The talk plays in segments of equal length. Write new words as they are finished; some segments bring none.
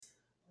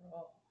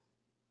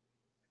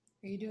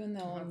Are you doing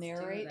the old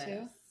narrate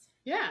too?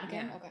 Yeah.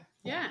 Again? Yeah. Okay.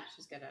 Yeah.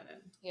 She's good at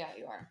it. Yeah,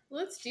 you are.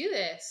 Let's do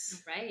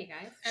this. All right, you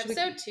guys.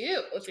 Episode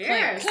 2.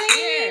 Cheers. Clink.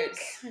 Cheers.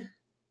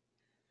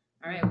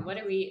 All right, what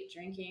are we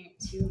drinking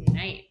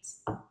tonight?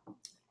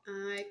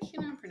 I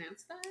cannot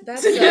pronounce that.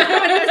 That's why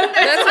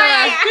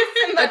I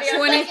a asked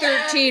somebody.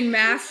 2013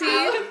 Massey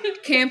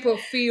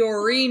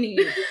Campofiorini.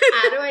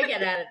 How do I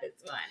get out of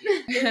this one?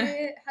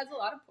 It has a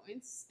lot of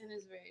points and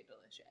is very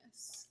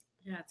delicious.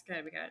 Yeah, it's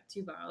good. We got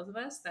 2 bottles of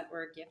us that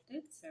were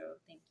gifted, so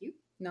thank you.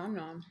 Nom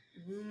nom.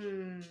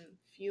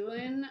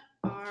 Fueling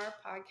our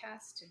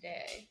podcast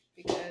today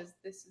because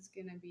this is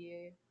going to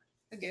be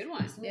a good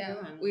one. Yeah,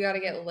 Good one. we got to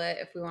get lit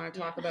if we want to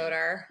talk about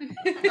our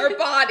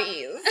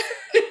bodies.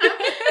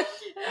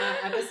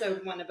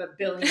 Episode 1 of a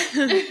billion.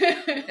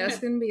 That's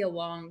going to be a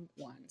long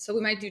one. So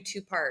we might do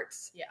 2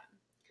 parts. Yeah.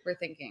 We're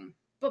thinking.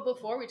 But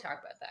before we talk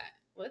about that,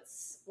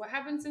 what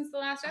happened since the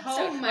last episode?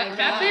 Oh my What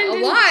God. happened A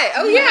in- lot.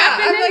 Oh, what yeah.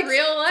 happened I'm in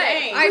real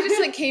life? I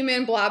just came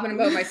in blabbing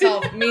about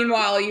myself.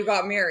 Meanwhile, you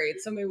got married.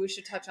 So maybe we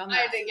should touch on I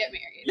that. did get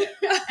married.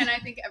 And I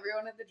think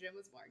everyone at the gym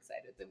was more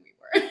excited than we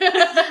were.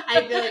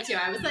 I feel it too.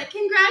 I was like,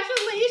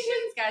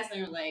 congratulations, guys.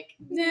 And they were like,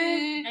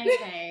 Nah.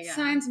 okay. Yeah.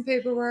 Sign some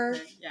paperwork.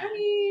 Yeah. I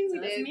mean, So we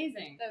that's did.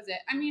 amazing. That was it.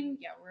 I mean,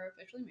 yeah, we're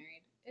officially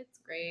married. It's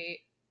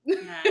great.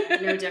 Yeah,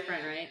 no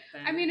different, right?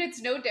 I mean, it's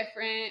no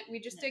different. We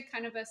just did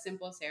kind of a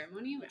simple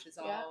ceremony, which is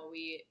all Yeah.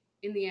 we,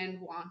 in the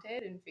end,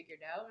 wanted and figured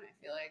out. And I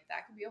feel like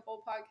that could be a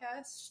whole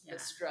podcast. Yeah. The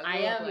struggle I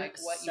am of like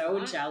what you so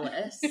want.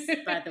 jealous,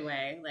 by the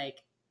way. Like,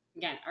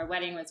 again, our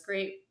wedding was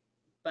great,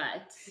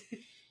 but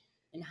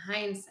in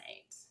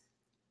hindsight,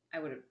 I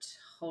would have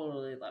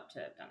totally loved to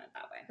have done it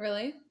that way.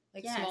 Really?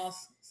 Like Yes. small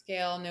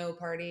scale, no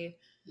party.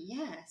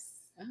 Yes.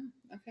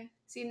 Oh, okay.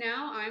 See,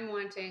 now I'm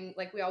wanting,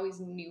 like, we always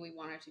knew we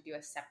wanted to do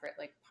a separate,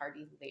 like,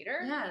 party later.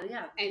 Yeah,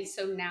 yeah. And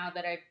so now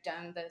that I've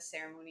done the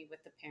ceremony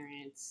with the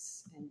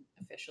parents and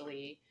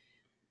officially,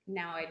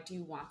 now I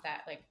do want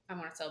that, like, I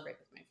want to celebrate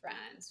with my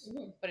friends,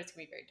 but it's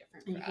going to be very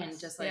different And for you can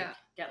us. just, like, Yeah.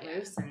 get Yeah.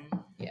 loose and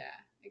Yeah,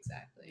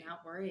 exactly.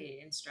 not worry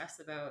and stress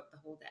about the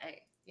whole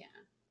day. Yeah.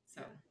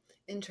 So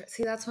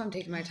See, that's why I'm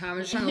taking my time. I'm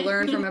just trying to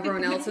learn from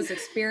everyone else's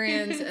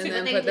experience and See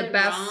then what they put the did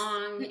best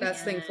wrong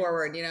thing and-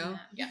 forward, you know?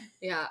 Yeah.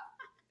 Yeah.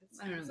 It's,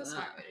 I don't know it's a about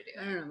smart that. way to do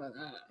I it. don't know about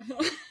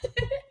that.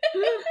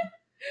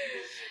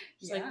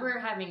 It's like, we're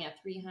having a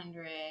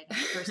 300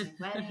 person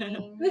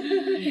wedding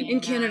In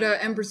Canada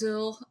and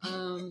Brazil.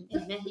 in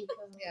Mexico.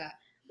 Yeah.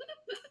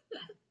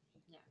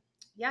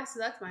 Yeah, so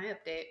that's my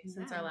update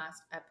since Yeah. our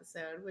last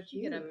episode. What'd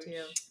you get up to?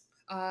 Huge.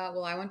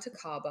 Well, I went to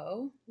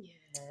Cabo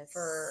Yes.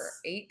 for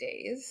 8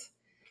 days.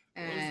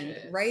 And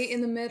Delicious. right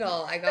in the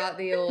middle, I got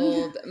the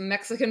old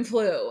Mexican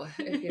flu,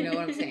 if you know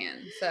what I'm saying.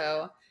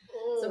 So,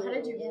 So how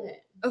did you get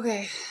it?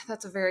 okay,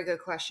 that's a very good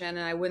question.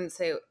 And I wouldn't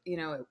say,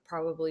 it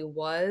probably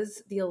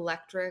was the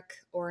electric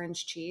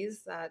orange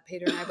cheese that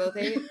Pedro and I both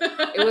ate.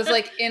 It was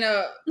like in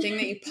a thing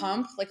that you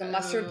pump, like a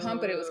mustard pump,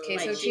 but it was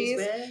queso Like cheese.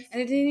 whiz?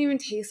 And it didn't even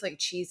taste like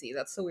cheesy.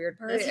 That's the weird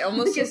part. That's It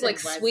almost because was like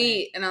it wasn't.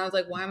 sweet. And I was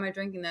like, why am I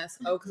drinking this?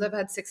 Oh, because I've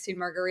had 16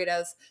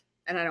 margaritas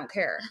and I don't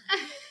care.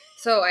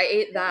 So I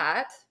ate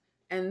that.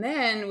 And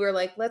then we were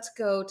like, let's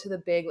go to the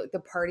big, like the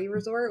party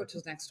resort, which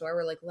was next door.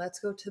 We're like, let's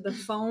go to the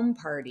foam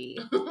party.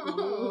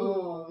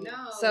 Oh, no.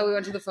 So we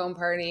went to the foam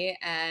party,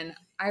 and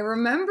I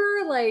remember,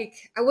 like,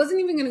 I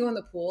wasn't even going to go in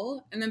the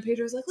pool. And then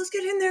Pedro was like, let's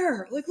get in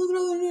there. Like, look at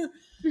all in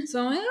there.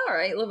 So I'm like, all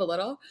right, live a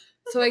little.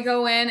 So I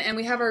go in, and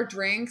we have our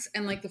drinks,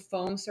 and, like, the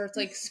foam starts,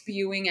 like,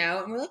 spewing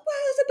out. And we're like, wow,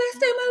 this is the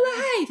best day of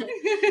my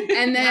life.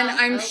 And then Mouth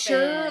I'm open.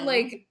 sure,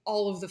 like,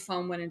 all of the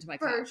foam went into my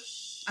cup.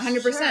 For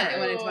 100% it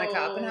went into my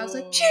cup. And I was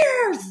like,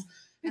 sure. cheers.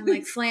 And,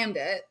 like, slammed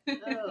it.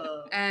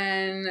 Oh.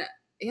 And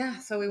yeah,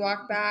 so we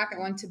walked back.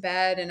 I went to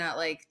bed, and at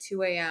like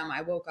 2 a.m.,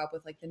 I woke up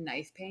with like the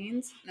knife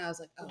pains, and I was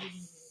like, "Oh,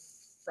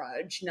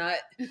 fudge nut."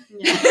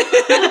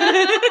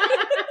 Yeah.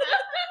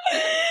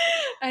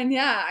 And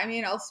yeah, I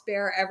mean, I'll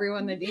spare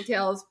everyone the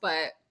details,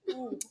 but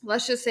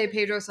let's just say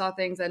Pedro saw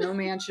things that no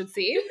man should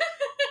see,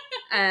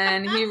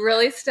 and he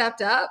really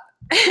stepped up.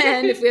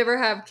 And if we ever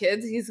have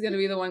kids, he's going to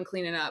be the one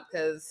cleaning up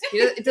because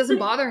it doesn't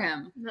bother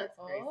him. That's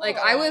great. Like,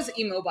 I was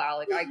immobile.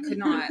 Like, I could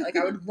not. Like,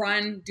 I would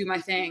run, do my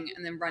thing,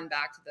 and then run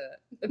back to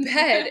the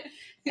bed,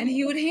 and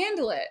he would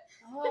handle it.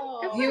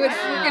 Oh, He would Wow.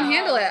 freaking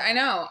handle it. I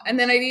know. And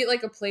then I'd eat,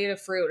 like, a plate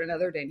of fruit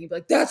another day, and he'd be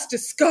like, that's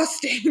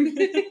disgusting.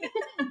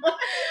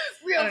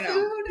 Real I don't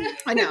know. food.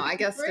 I know. I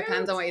guess it Fruit.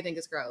 depends on what you think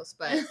is gross.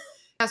 But,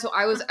 yeah, so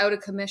I was out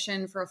of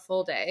commission for a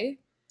full day.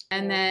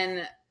 And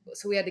then,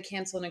 so we had to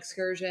cancel an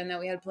excursion that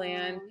we had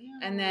planned. Oh, yeah.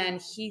 And then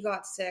he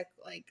got sick,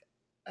 like,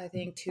 I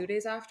think 2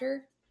 days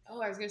after.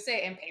 Oh, I was gonna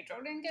say, and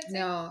Pedro didn't get sick.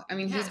 No, I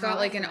mean, Yeah, he's got, how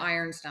like, is an that?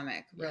 iron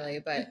stomach, really.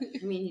 But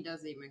I mean, he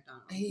does eat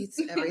McDonald's. he eats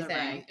On the everything.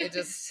 reg. It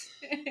just,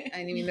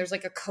 I mean, there's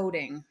like a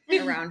coating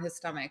around his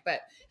stomach.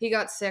 But he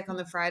got sick on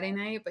the Friday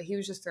night, but he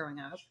was just throwing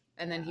up.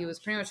 And then he was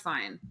pretty much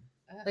fine.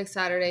 Like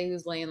Saturday, he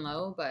was laying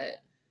low,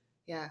 but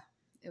yeah,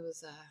 it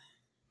was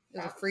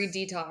a free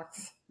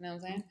detox. You know what I'm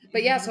saying?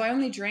 But yeah, so I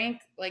only drank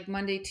like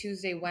Monday,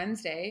 Tuesday,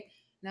 Wednesday,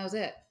 and that was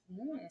it.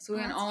 So we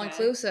went That's all good.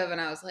 inclusive,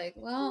 and I was like,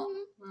 well,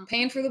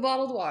 Paying for the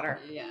bottled water.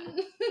 Yeah.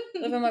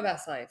 Living my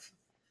best life.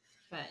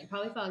 But you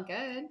probably felt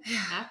good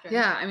after.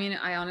 Yeah, I mean,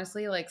 I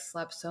honestly like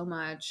slept so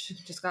much.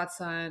 Just got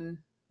sun.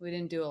 We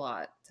didn't do a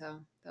lot, so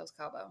that was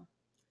Cabo.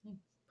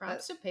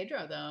 Props to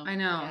Pedro, though. I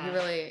know Yeah. he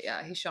really,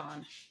 he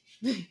shone.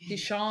 He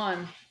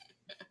shone.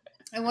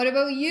 And what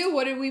about you?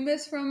 What did we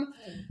miss from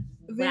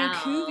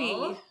Vancouver?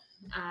 Well,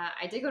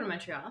 I did go to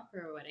Montreal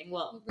for a wedding.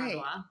 Well, Right.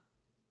 Ottawa.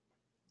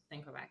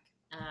 Then Quebec.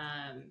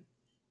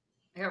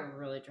 I got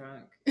really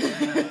drunk.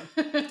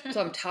 That's what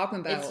I'm talking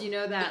about. It's, you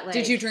know, that like.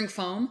 Did you drink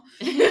foam?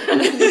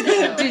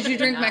 No, Did you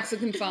drink no.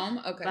 Mexican foam?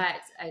 Okay.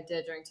 But I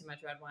did drink too much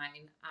red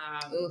wine.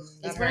 Oof,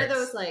 that it's one of hurts.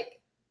 those like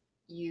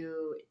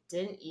you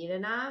didn't eat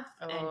enough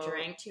and Oh,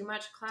 drank too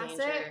much. Classic.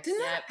 danger. Didn't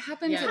that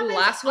happen Yeah. to the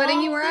last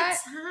wedding you were at?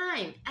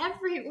 Time.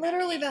 Every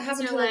Literally, that wedding.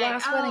 happened So to the like,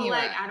 last wedding you were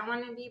like, at. I don't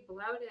want to be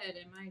bloated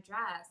in my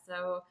dress.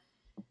 So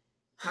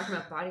talking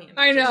about body image.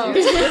 I know.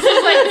 issues. This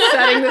is like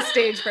setting the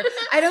stage for.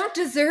 I don't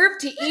deserve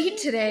to eat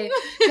today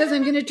because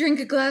I'm going to drink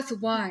a glass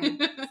of wine.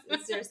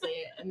 Seriously,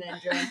 and then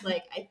drank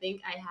like I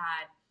think I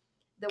had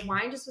the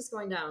wine just was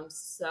going down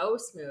so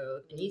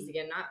smooth and easy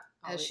and not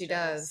As always she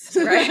does.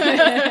 does, right?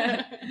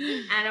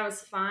 And I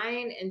was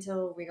fine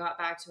until we got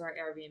back to our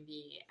Airbnb,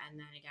 and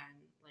then again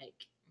like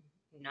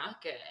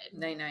not good.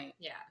 Night night.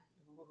 Yeah.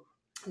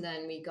 And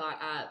then we got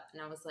up,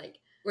 and I was like,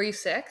 Were you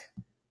sick?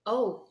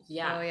 "Oh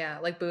yeah, Oh yeah,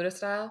 like Buddha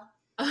style.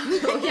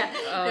 oh yeah."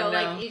 Oh, no, no.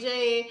 like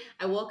EJ,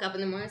 I woke up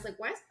in the morning. I was like,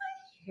 "Why is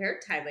my hair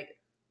tied like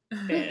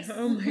this?"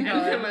 Oh my And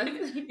god.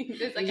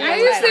 it's like, Why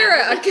is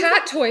there a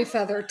cat toy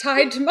feather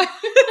tied to my?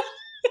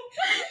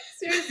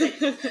 Seriously,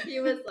 he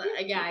was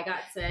like, yeah, I got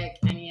sick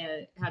and he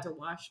had to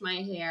wash my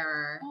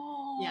hair.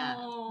 Yeah.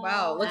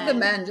 Wow, look at the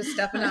men just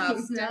stepping up.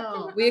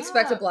 No. We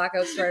expect a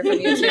blackout story from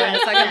you too in a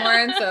second, Yeah.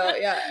 Lauren. So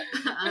yeah.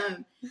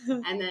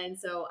 And then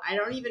so I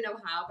don't even know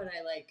how, but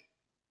I like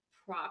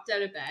propped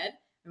out of bed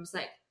and was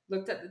like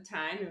looked at the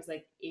time. It was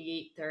like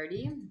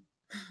 8:30.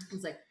 I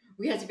was like,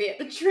 we had to be at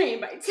the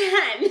train by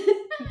 10,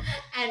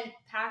 and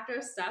packed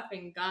our stuff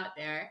and got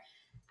there.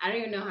 I don't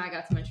even know how I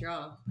got to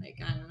Montreal. Like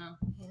I don't know.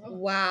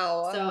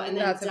 Wow. So and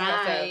then That's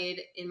impressive. died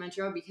in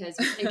Montreal because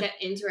we didn't get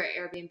into our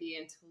Airbnb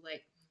until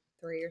like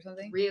 3 or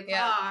something. 3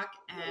 Yeah. o'clock,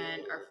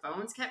 and our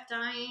phones kept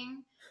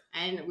dying,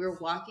 and we were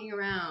walking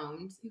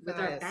around You with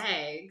our guys.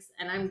 bags,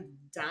 and I'm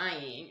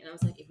dying, and I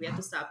was like, if we have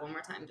to stop one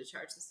more time to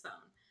charge this phone,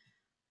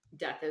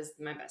 death is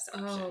my best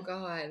option. Oh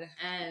God.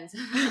 And so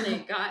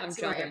finally got I'm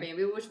to our jumping.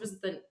 Airbnb, which was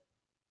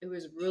it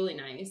was really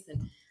nice,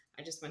 and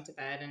I just went to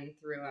bed and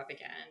threw up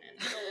again,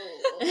 and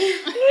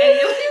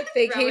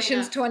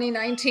Vacations throwing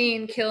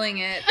 2019, killing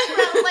it.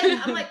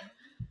 well, I'm like,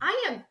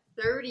 I am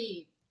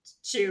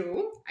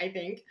 32, I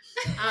think.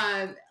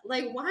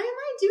 Like, why am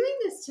I doing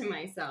this to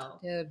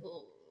myself? Dude,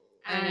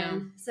 I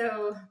know.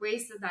 So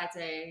wasted that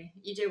day.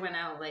 EJ went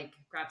out, like,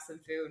 grabbed some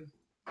food,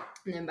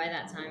 and then by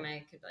that time,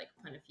 I could like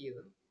put a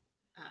few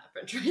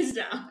French fries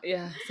down.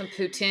 Yeah, some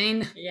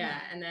poutine. Yeah,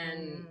 and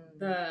then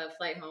the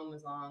flight home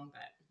was long,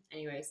 but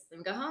anyways, then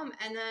we got home,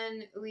 and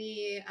then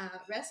we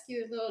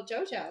rescued little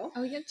JoJo.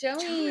 Oh yeah,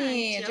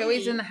 Joey.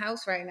 Joey's in the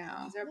house right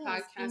now. He's our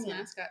Yes, podcast being a-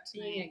 mascot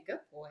Being tonight. a good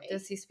boy.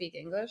 Does he speak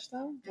English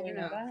though? I Do we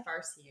don't know, that?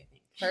 Farsi, I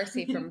think.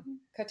 Farsi from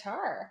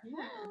Qatar.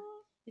 Yeah.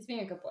 He's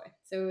being a good boy.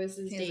 So this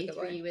is He is a day good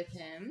boy. 3 with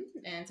him.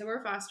 And so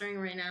we're fostering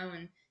right now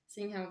and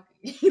seeing how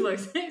he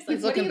looks. He's, like, He's "What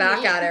do looking you back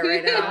mean, at it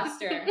right now.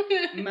 Foster?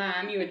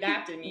 Mom, you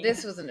adopted me.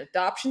 This was an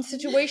adoption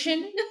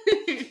situation.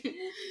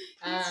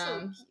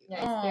 Yeah, he's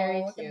Aw, very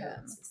look at cute.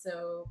 him.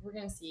 So we're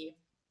going to see.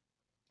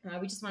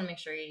 We just want to make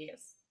sure he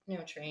is,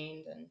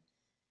 trained and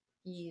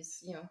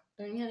he's,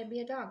 learning how to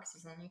be a dog because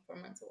he's only 4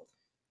 months old.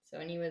 So,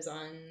 and he was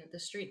on the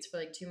streets for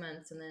like 2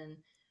 months, and then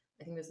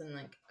I think he was in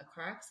like a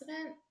car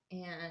accident,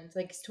 and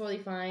like he's totally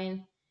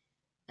fine,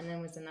 and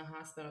then was in the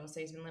hospital. So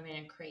he's been living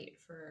in a crate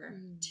for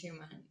 2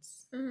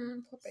 months.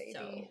 Poor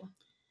baby.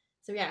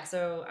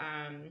 So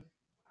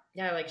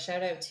like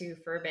shout out to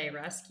Fur Bay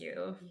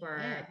Rescue for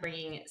Yeah.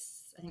 bringing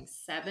I think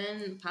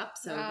 7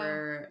 pups Wow.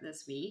 over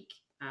this week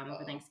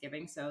over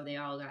Thanksgiving. So they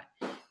all got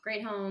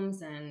great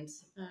homes, and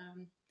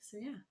so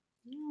yeah.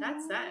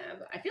 That's that.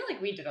 I feel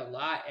like we did a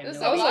lot in This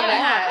the is a week lot. and a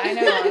half. I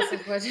know. I was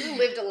like, what? We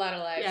lived a lot of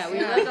lives. Yeah, we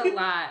Yeah. lived a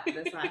lot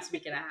this last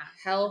week and a half.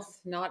 Health,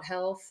 not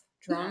health.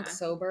 Drunk, Yeah.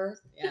 sober.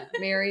 Yeah.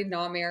 Married,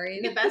 not And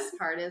married. the best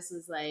part is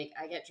like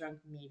I get drunk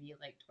maybe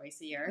like twice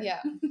a year.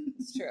 Yeah,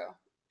 it's true.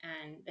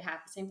 And the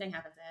same thing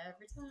happens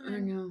every I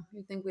time. know.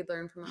 You'd think we'd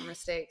learn from our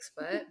mistakes,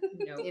 but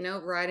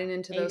Nope. riding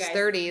into Hey, those guys,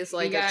 30s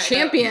like we a got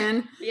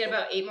champion. We got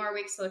about 8 more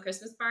weeks till the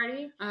Christmas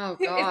party. Oh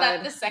Is God.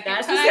 that the second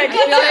That's the time? second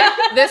I feel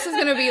like this is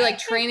gonna be like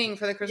training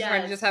for the Christmas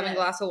party, Yes, just having yes.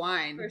 a glass of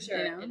wine. For sure,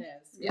 you know? it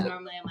is. Yeah.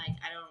 Normally, I'm like,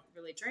 I don't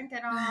really drink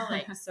at all,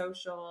 like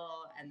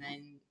social, and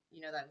then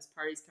that as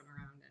parties come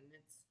around, and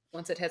it's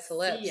Once it hits the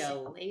lips. see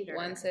you later.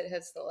 Once it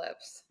hits the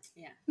lips.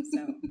 yeah.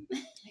 So,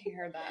 I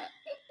heard that.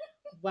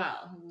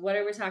 well, what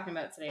are we talking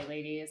about today,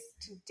 ladies?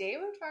 Today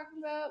we're talking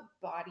about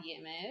body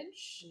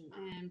image,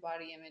 and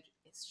body image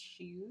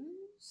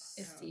issues.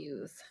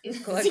 Issues.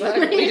 Issues.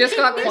 We just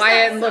got Where's quiet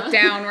that and looked song?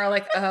 down. We're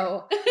like,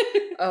 oh,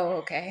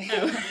 okay.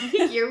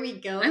 Here we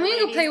go. I'm gonna go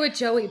ladies. play with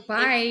Joey.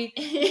 Bye.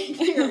 If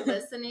you're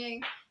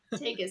listening,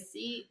 take a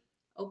seat,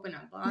 open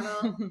a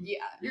bottle. Yeah.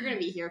 You're gonna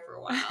be here for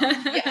a while.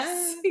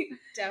 Yes.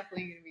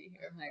 Definitely gonna be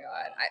here. Oh my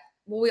god.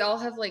 Well, we all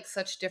have like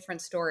such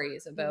different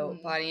stories about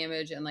Mhm. body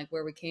image and like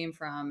where we came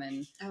from.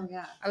 And Oh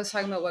yeah. I was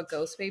talking about what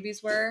ghost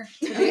babies were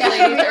to the Yeah,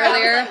 ladies I was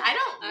earlier. like, I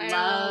don't I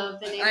love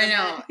know. the name. I of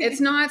know. it. It's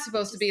not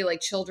supposed to be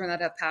like children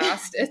that have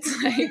passed.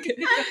 It's like,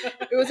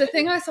 it was a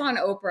thing I saw on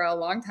Oprah a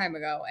long time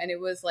ago. And it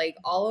was like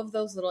all of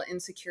those little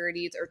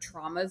insecurities or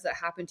traumas that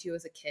happened to you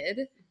as a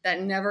kid that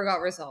never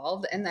got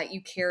resolved and that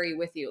you carry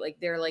with you. Like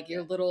they're like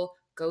your little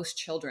ghost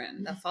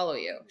children that follow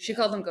you. She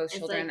called them ghost It's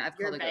children. like I've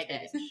your called it ghost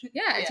baggage. babies.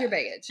 Yeah, it's Yeah. your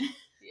baggage.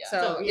 Yeah.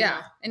 So, you yeah,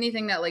 know.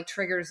 anything that like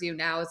triggers you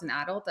now as an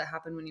adult that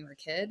happened when you were a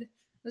kid,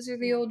 those are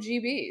the old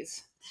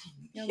GBs.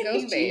 You know,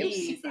 ghost babes.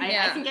 Jeez. I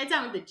Yeah. can get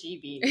down with the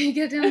GB. You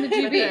get down the But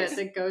GBs.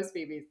 the ghost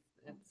babies.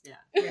 Yeah.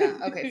 Yeah,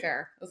 okay,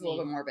 fair. It was a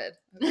little bit morbid.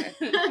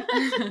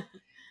 Okay.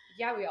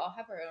 Yeah, we all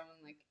have our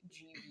own like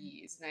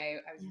GBs, and I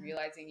was Yeah.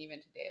 realizing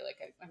even today, like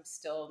I'm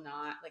still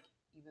not like,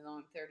 even though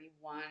I'm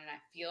 31 and I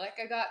feel like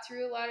I got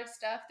through a lot of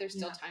stuff, there's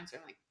still Yeah. times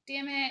where I'm like,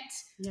 damn it.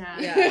 Yeah.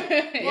 Yeah.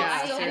 It's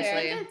Yeah, still I there.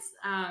 seriously. think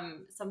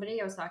it's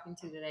somebody I was talking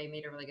to today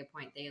made a really good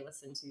point. They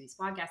listened to these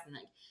podcasts and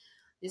like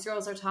these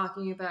girls are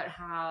talking about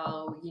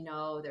how, you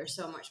know, they're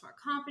so much more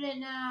confident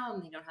now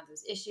and they don't have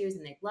those issues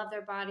and they love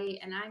their body.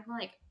 And I'm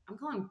like, I'm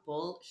calling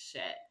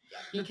bullshit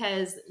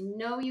because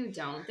no, you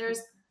don't. There's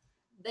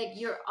like,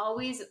 you're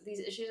always, these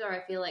issues are,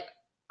 I feel like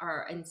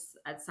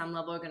at some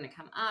level are going to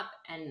come up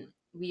and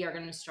we are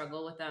going to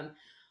struggle with them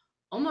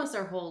almost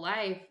our whole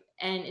life.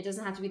 And it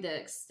doesn't have to be the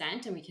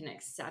extent and we can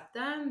accept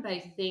them. But I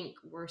think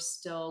we're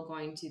still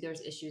going to,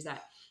 there's issues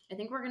that I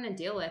think we're going to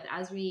deal with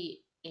as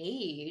we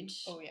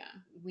age. Oh yeah.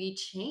 We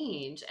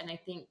change. And I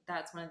think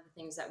that's one of the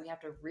things that we have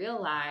to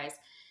realize,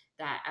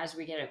 that as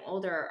we get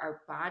older,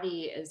 our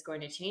body is going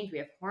to change. We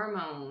have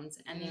hormones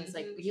and things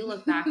like, you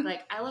look back,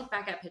 like I look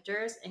back at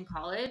pictures in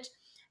college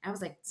and I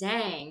was like,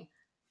 dang.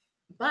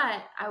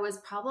 But I was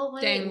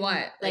probably Dang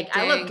what? Like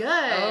dang. I look good.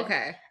 Oh,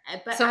 okay.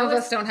 But Some I of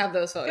was, us don't have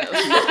those photos.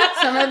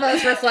 Some of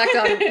us reflect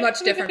on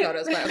much different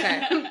photos, but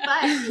okay.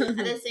 But at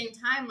the same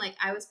time, like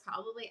I was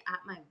probably at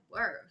my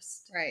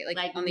worst. Right,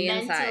 like on the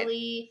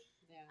mentally,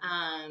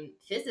 Yeah.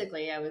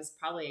 physically, I was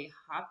probably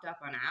hopped up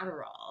on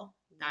Adderall.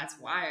 That's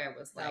why I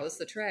was like, That was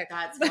the trick.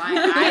 that's why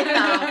I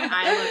thought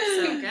I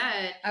looked so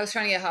good. I was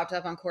trying to get hopped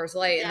up on Coors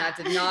Light, and Yeah. that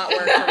did not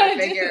work for my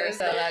figure, so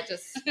that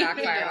just You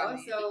backfired know, on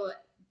me. so,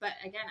 but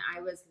again,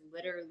 I was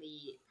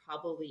literally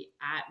probably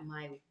at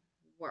my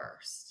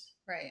worst.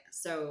 Right.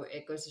 So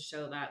it goes to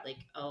show that, like,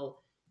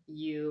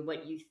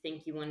 what you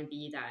think you want to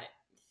be, that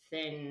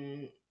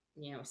thin,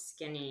 you know,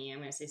 skinny. I'm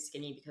going to say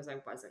skinny because I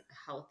wasn't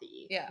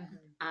healthy. Yeah.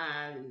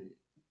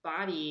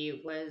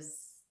 Body was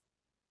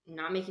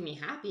not making me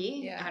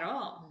happy at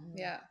all.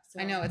 Yeah.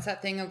 So, I know. It's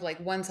that thing of like,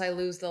 once I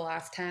lose the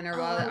last 10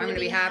 or I'm going to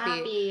be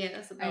happy.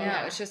 That's I know.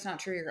 about it. It's just not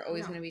true. You're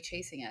always No. going to be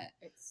chasing it.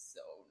 It's so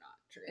not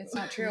true. It's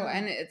not true.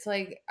 And it's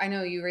like, I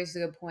know you raised a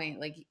good point.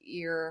 Like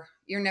you're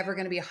never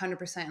going to be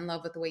 100% in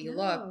love with the way you No.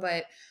 look.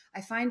 But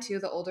I find too,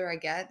 the older I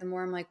get, the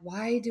more I'm like,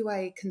 why do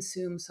I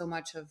consume so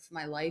much of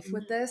my life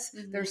with this?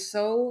 Mhm. There's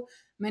so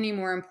many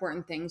more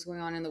important things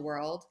going on in the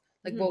world.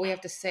 Like what we have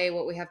to say,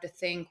 what we have to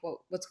think,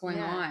 what's going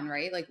Yeah. on,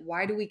 right? Like,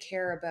 why do we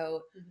care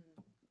about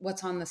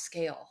what's on the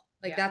scale?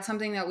 Like Yeah. that's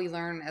something that we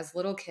learn as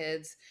little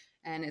kids,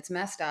 and it's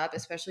messed up,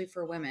 especially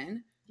for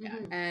women. Yeah.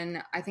 Mhm.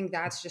 And I think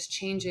that's just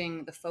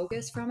changing the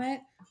focus from it,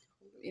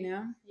 you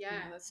know?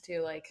 Yeah. That's too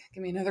like,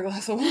 give me another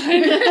glass of wine.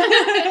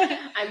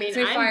 I mean,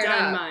 So I'm fired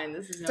done up. mine.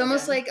 This is It's no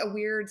almost good. like a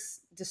weird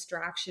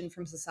distraction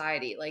from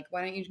society. Like,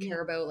 why don't you care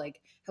about like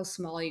how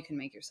small you can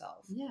make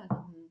yourself? Yeah.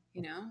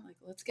 You know, like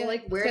let's Well,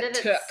 get like where let's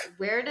did get it took.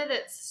 where did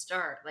it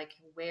start? Like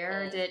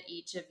where did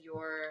each of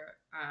your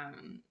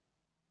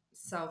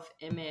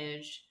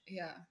self-image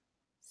Yeah,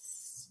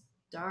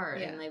 start?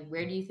 Yeah. And like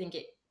where do you think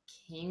it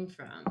came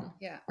from?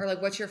 yeah. Or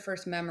like, what's your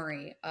first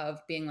memory of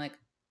being like,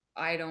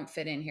 I don't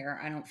fit in here.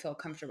 I don't feel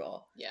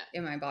comfortable Yeah.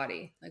 in my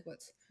body. Like,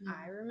 what's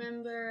I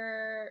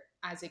remember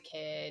as a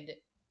kid,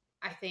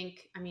 as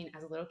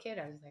a little kid,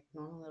 I was like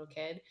normal little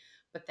kid.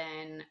 But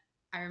then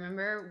I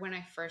remember when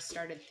I first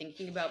started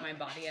thinking about my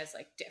body as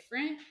like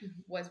different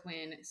was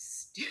when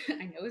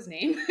I know his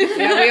name.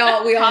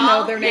 Yeah, we all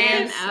know their Call him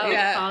names. out.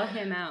 Yeah. Call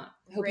him out.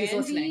 Hope he's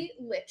listening. Randy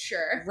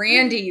Litcher.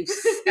 Randy,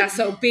 you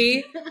SOB.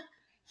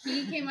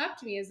 He came up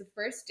to me as the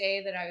first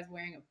day that I was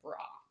wearing a bra.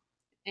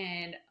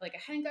 And like I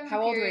hadn't gotten How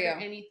a old were period or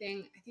you? anything.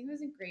 I think it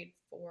was in grade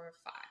 4 or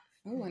 5.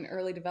 Oh, an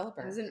early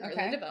developer. I was an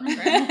Okay. early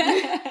developer.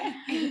 And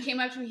he came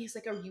up to me. He's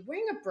like, "Are you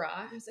wearing a bra?"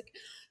 I was like,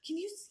 "Can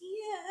you see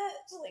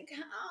it? Like,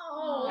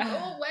 how?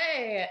 Go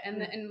away!"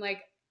 And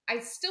like, I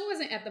still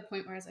wasn't at the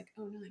point where I was like,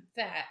 "Oh no, I'm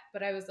fat,"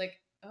 but I was like,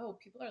 "Oh,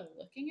 people are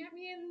looking at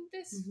me in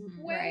this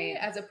Mhm. way," Right.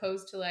 as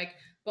opposed to like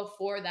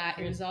before that,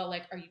 it was all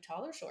like, "Are you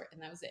tall or short?"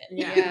 And that was it.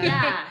 Yeah. Yeah.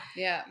 Yeah.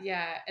 Yeah.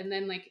 Yeah. And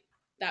then like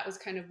that was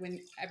kind of when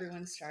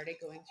everyone started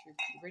going through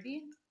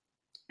puberty.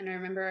 And I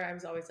remember I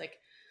was always like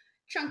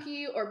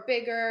chunky or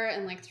bigger,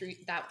 and like through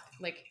that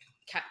like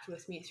kept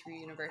with me through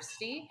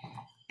university.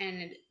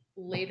 And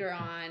later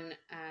on,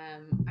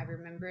 I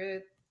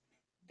remember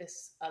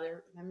this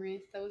other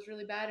memory that was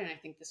really bad, and I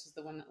think this was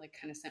the one that like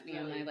kind of sent me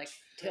on my like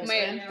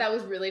that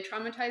was really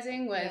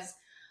traumatizing. Was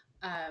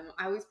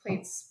I always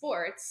played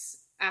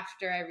sports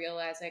after I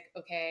realized like,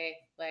 okay,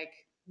 like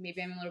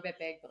maybe I'm a little bit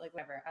big, but like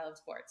whatever, I love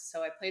sports.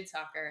 So I played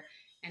soccer,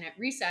 and at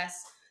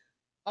recess,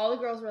 all the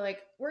girls were like,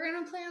 we're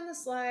gonna play on the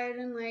slide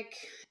and like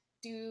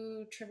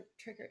do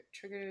trigger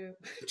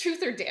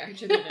truth or dare.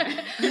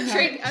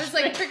 I was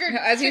like trigger.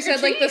 As you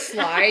said, like the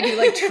slide, you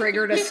like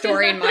triggered a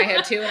story in my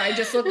head too, and I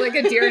just looked like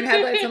a deer in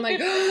headlights. I'm like,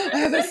 oh, I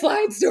have a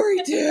slide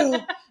story too.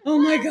 Oh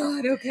my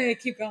god. Okay,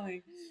 keep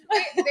going.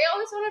 They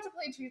always wanted to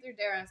play truth or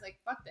dare. I was like,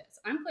 fuck this.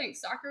 I'm playing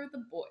soccer with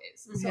the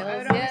boys. So I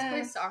would always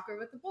play soccer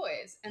with the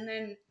boys, and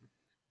then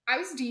I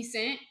was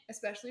decent,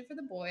 especially for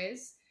the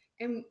boys.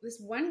 And this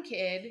one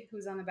kid who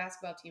was on the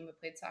basketball team but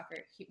played soccer,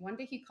 one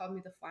day he called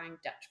me the Flying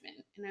Dutchman.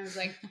 And I was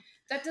like,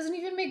 that doesn't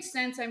even make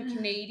sense. I'm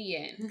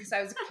Canadian, because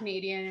I was a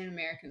Canadian in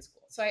American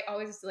school. So I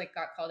always like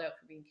got called out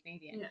for being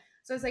Canadian. Yeah.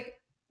 So I was like,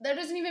 that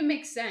doesn't even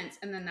make sense.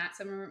 And then that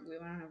summer we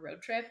went on a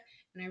road trip,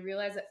 and I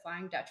realized that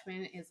Flying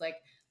Dutchman is like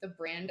the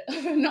brand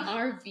of an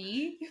RV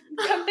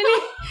company.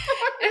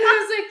 And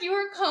I was like, you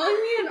were calling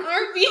me an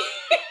RV?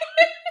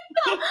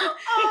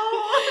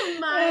 Oh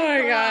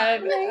my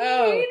god.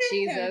 Oh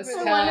Jesus.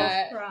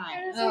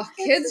 Oh,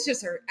 kids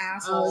just are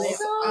assholes.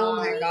 Oh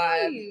my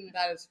god.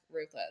 That is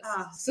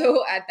ruthless.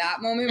 So at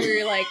that moment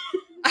we were like,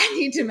 I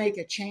need to make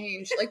a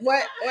change. Like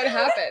what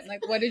happened?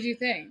 Like what did you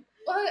think?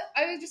 Well,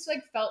 I just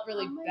like felt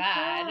really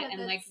bad,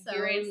 and like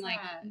you're in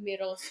like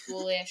middle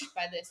schoolish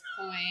by this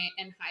point,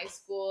 and high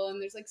school, and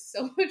there's like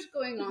so much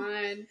going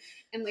on,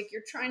 and like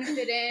you're trying to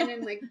fit in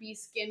and like be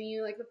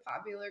skinny like the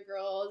popular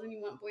girls, and you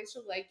want boys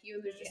to like you,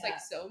 and there's just like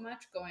so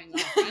much going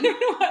on.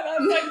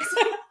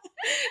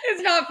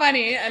 It's not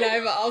funny, and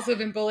I've also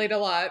been bullied a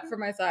lot for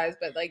my size,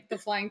 but like the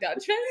Flying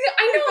Dutchman,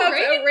 I know, that's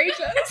right?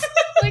 outrageous.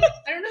 Like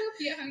I don't know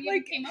how you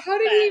like came up how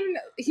with did that. he even?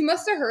 He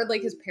must have heard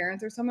like his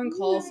parents or someone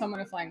call someone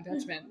a Flying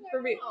Dutchman.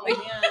 For me, like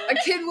a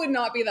kid would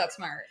not be that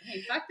smart.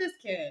 Hey, fuck this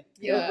kid.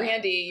 Yo,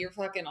 Randy, you're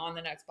fucking on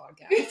the next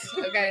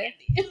podcast. Okay.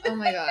 Oh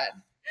my god.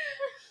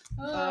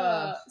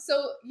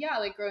 So yeah,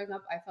 like growing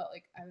up, I felt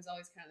like I was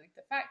always kind of like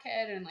the fat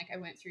kid, and like I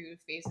went through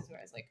phases where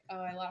I was like,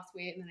 oh, I lost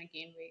weight and then I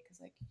gained weight because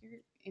like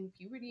you're in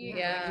puberty,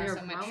 yeah, you're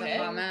so much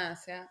shit.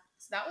 Mess, yeah.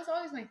 So that was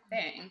always my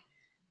thing,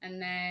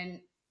 and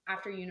then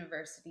after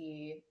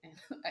university, and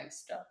I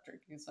stopped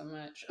drinking so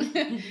much,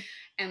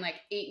 and like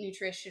ate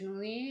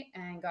nutritionally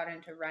and got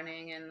into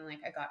running, and like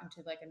I got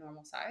into like a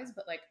normal size,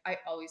 but like I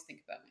always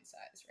think about my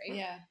size, right?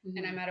 Yeah. Mm-hmm.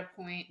 And I'm at a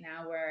point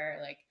now where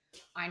like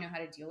I know how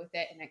to deal with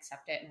it and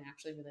accept it, and I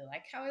actually really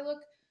like how I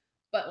look.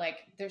 But like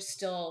there's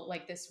still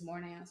like this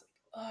morning I was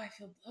like, oh, I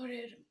feel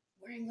bloated, I'm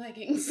wearing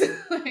leggings.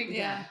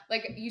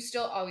 Like you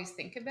still always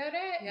think about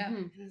it. Yeah.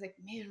 And I was like,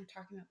 man, I'm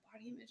talking about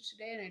body image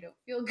today and I don't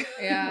feel good.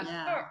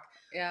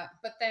 Yeah.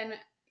 But then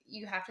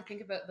you have to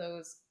think about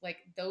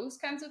those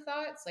kinds of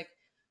thoughts, like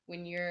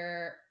when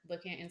you're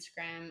looking at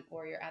Instagram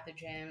or you're at the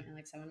gym and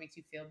like someone makes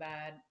you feel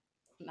bad,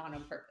 not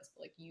on purpose,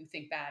 but like you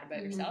think bad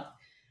about yourself.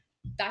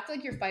 That's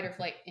like your fight or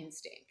flight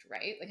instinct,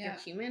 right? Like you're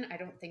human. I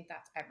don't think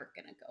that's ever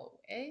gonna go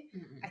away.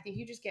 I think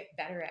you just get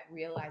better at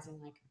realizing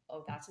like,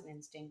 oh, that's an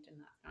instinct and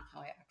that's not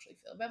how I actually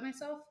feel about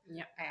myself.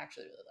 Yeah, I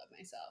actually really love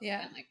myself.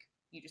 Yeah, and like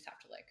you just have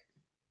to like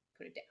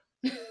put it down.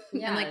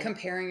 And like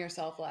comparing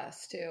yourself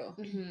less too.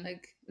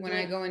 Like when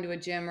I go into a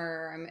gym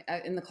or I'm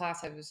in the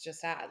class I was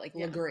just at, like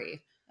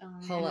Legree.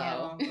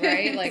 Hello,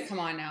 right? Like come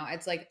on now.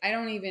 It's like I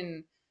don't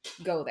even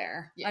go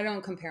there. I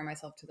don't compare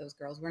myself to those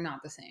girls. We're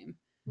not the same.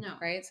 No.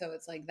 Right? So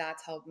it's like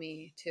that's helped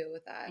me too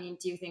with that. I mean,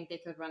 do you think they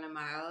could run a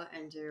mile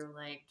and do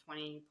like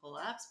 20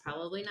 pull-ups?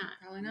 Probably not.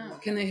 Probably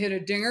not. Can they hit a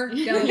dinger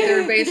down the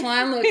third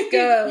baseline? Let's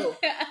go.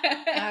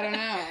 I don't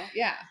know.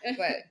 Yeah.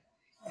 But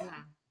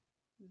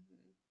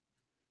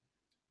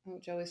oh,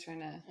 Joey's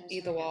trying to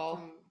eat the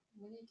wall.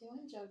 What are you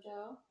doing,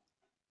 JoJo?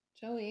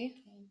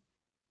 Joey.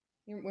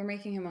 We're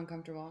making him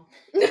uncomfortable.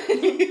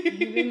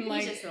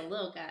 He's just a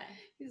little guy.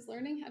 He's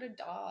learning how to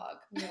dog.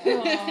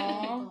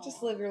 Aww,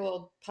 just live your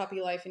little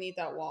puppy life and eat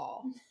that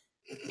wall.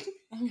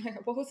 Oh my god,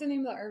 what was the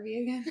name of the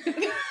RV again?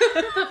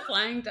 The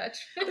Flying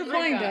Dutchman. The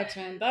Flying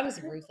Dutchman. That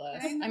is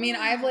ruthless. I mean,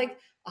 I have like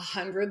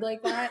 100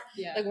 like that.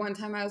 Yeah. Like one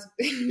time I was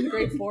in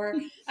grade 4.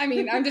 I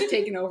mean, I'm just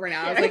taking over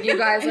now. I was like, you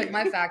guys, like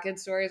my fat kid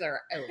stories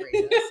are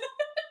outrageous.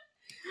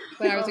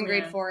 But I was in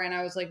grade 4 and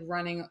I was like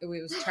running. It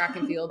was track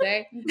and field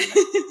day.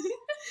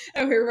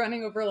 And we were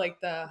running over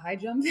like the high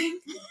jump thing.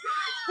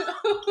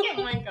 Oh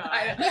my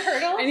god. The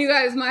hurdle. And you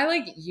guys, my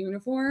like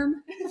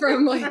uniform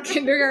from like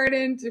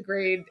kindergarten to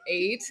grade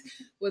 8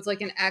 was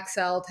like an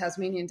XL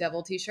Tasmanian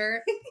Devil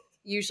t-shirt,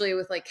 usually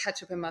with like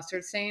ketchup and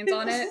mustard stains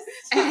on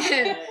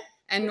it.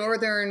 And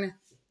Northern,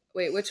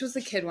 wait, which was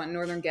the kid one?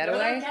 Northern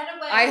Getaway?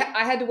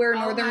 I had to wear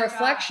Northern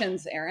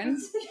Reflections, Erin,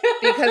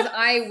 because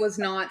I was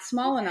not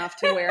small enough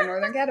to wear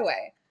Northern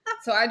Getaway.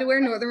 So I had to wear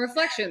Northern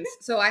Reflections.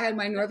 So I had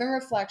my Northern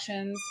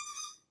Reflections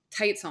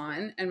tights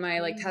on and my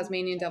like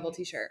Tasmanian Devil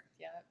t-shirt.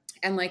 Yeah.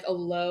 And like a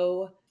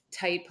low,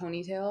 tight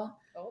ponytail.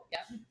 Oh,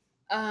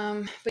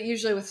 yeah. But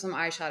usually with some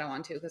eyeshadow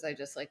on too, because I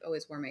just like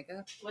always wear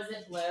makeup. Was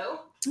it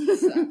blue?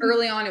 So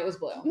early on, it was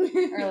blue.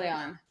 Early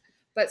on.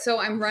 But so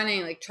I'm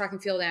running like track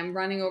and field, and I'm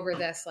running over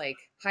this like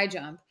high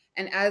jump.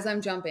 And as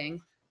I'm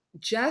jumping,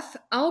 Jeff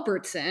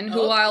Albertson,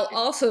 who I'll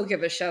also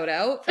give a shout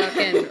out,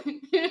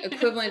 fucking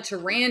equivalent to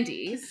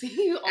Randy.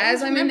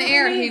 As I'm in the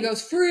air, he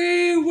goes,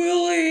 "Free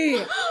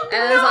Willy!" As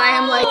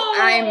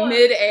I'm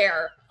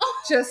mid-air,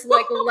 just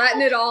like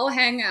letting it all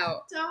hang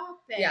out.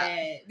 Stop it.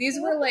 Yeah. These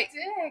were like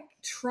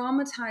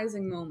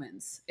traumatizing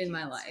moments in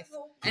my life.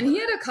 And he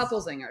had a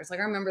couple zingers. Like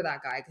I remember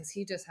that guy because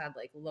he just had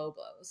like low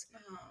blows.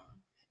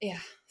 Yeah.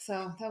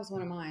 So that was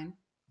one of mine.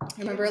 I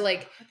remember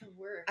like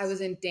I was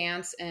in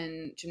dance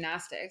and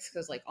gymnastics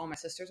because like all my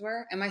sisters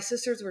were, and my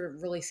sisters were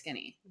really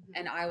skinny,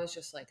 and I was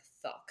just like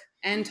thick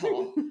and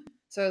tall.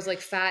 So I was like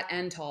fat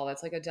and tall.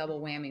 That's like a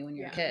double whammy when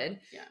you're a kid.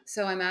 Yeah.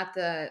 So I'm at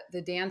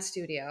the dance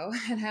studio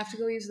and I have to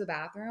go use the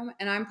bathroom,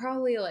 and I'm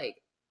probably like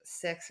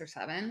 6 or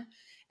 7,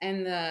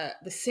 and the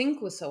sink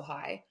was so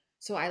high.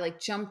 So I like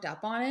jumped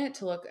up on it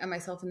to look at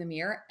myself in the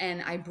mirror,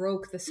 and I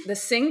broke the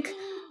sink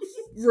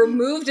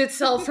removed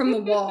itself from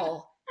the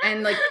wall.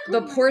 And like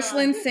the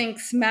porcelain sink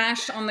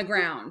smashed on the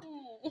ground.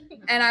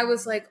 And I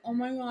was like, oh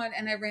my God.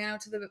 And I ran out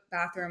to the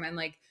bathroom, and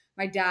like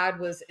my dad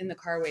was in the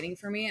car waiting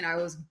for me, and I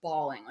was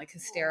bawling like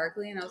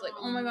hysterically. And I was like,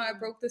 oh my God, I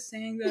broke the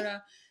sink.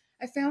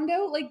 I found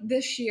out like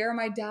this year,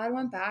 my dad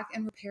went back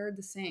and repaired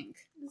the sink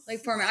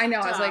like for me. I know.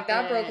 I was like,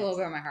 that broke a little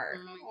bit of my heart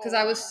because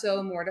I was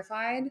so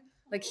mortified.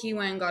 Like he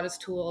went and got his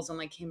tools and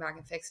like came back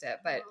and fixed it.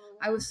 But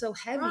I was so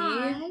heavy.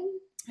 Ron.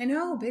 I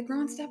know. Big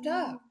Ron stepped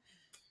up.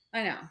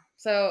 I know.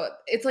 So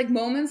it's like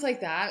moments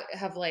like that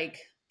have like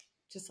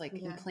just like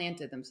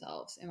implanted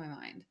themselves in my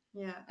mind.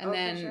 Yeah. And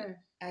then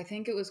I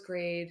think it was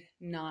grade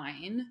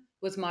 9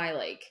 was my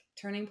like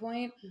turning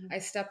point. I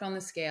stepped on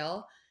the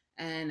scale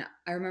and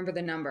I remember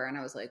the number, and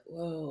I was like,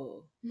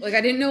 whoa. Like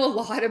I didn't know a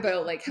lot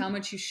about like how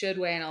much you should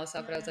weigh and all this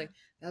stuff, but I was like,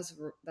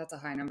 that's a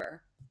high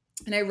number.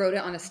 And I wrote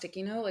it on a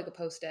sticky note, like a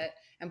Post-it,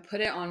 and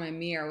put it on my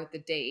mirror with the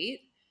date.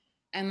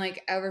 And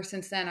like ever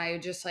since then, I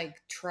just like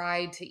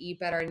tried to eat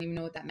better. I didn't even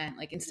know what that meant.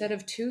 Like instead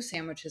of 2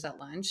 sandwiches at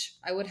lunch,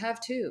 I would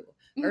have 2.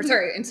 Or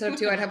sorry, instead of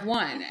 2, I'd have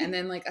 1, and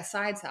then like a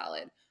side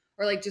salad,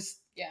 or like just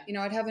you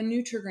know, I'd have a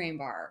Nutri-Grain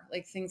bar,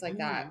 like things like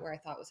that, where I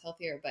thought was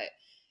healthier. But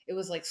it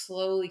was like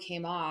slowly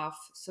came off.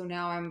 So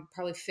now I'm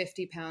probably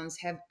 50 pounds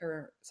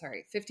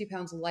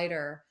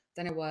lighter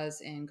than I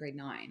was in grade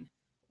 9.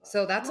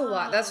 So that's a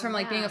lot. That's from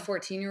like being a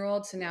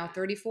 14-year-old to now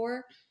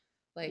 34.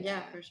 Like,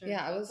 yeah, for sure.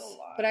 Yeah,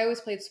 but I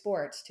always played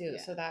sports too.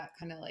 So that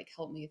kind of like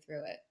helped me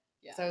through it.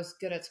 Yeah. So I was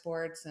good at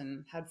sports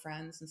and had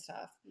friends and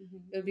stuff.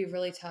 It would be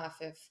really tough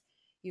if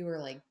you were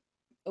like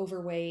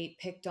overweight,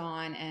 picked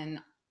on, and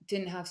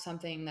didn't have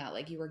something that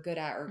like you were good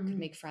at or could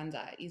make friends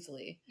at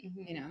easily,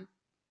 you know?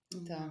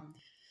 So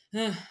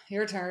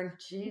your turn.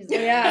 Jesus.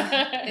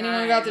 Yeah.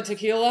 Anyone got the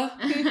tequila?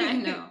 I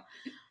know.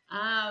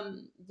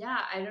 Yeah,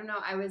 I don't know.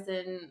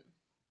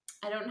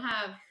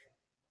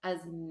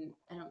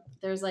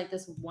 There's like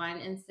this one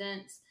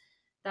instance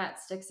that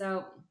sticks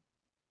out,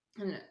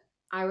 and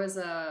I was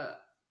a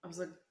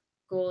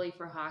goalie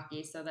for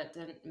hockey, so that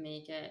didn't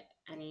make it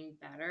any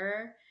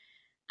better,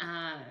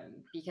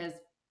 because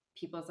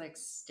people's like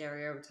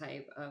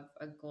stereotype of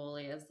a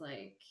goalie is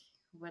like,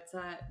 what's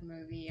that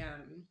movie,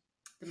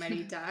 The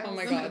Mighty Ducks? Oh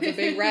my God, the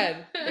big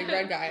red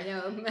guy. I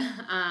know.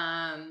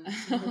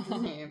 What's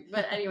his name?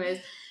 But anyways,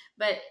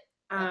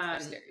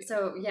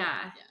 so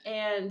yeah.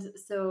 And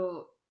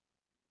so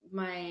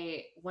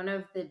one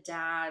of the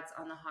dads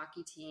on the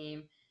hockey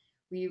team,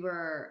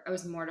 I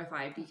was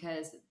mortified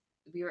because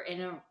we were in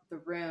the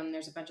room,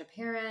 there's a bunch of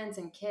parents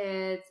and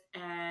kids,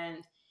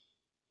 and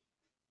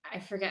I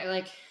forget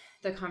like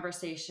the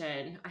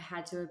conversation. I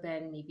had to have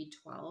been maybe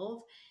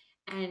 12,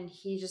 and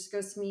he just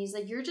goes to me, he's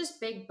like, "You're just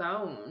big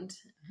boned."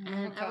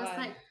 And I was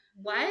like,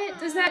 what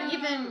does that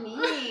even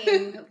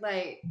mean?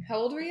 Like, how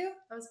old were you?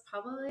 I was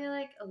probably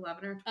like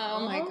 11 or 12.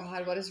 Oh my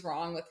God, what is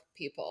wrong with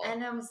people?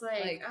 And I was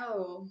like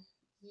oh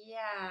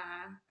yeah,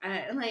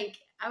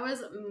 I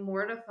was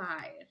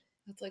mortified.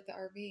 That's like the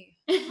RV.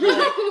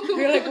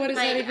 You're like, what does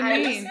that even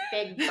mean?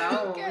 Big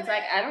bones.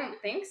 Like, I don't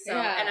think so.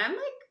 Yeah. And I'm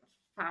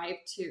like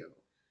 5'2".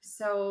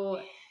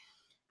 So,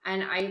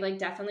 and I like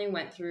definitely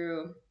went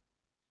through.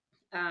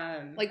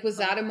 Like, was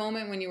that a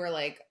moment when you were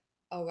like,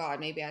 oh God,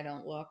 maybe I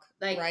don't look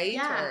like, right?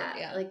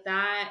 Yeah, like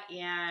that.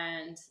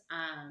 And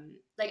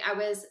like I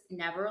was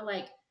never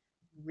like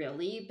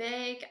really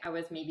big. I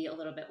was maybe a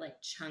little bit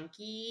like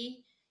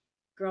chunky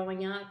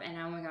growing up, and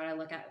oh my God, I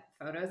look at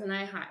photos and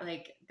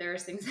like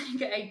there's things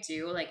like I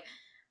do like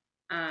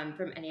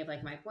from any of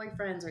like my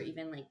boyfriends or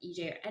even like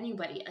EJ or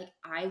anybody, like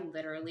I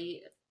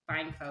literally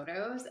find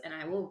photos and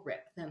I will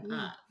rip them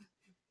up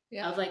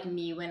of like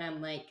me when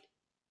I'm like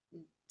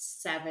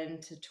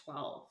 7 to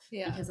 12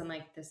 because I'm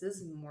like, this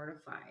is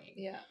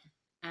mortifying.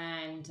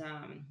 And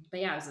but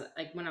yeah, I was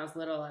like, when I was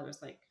little, I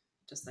was like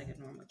just like a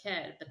normal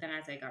kid. But then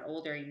as I got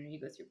older,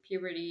 you go through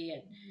puberty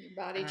and Your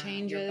body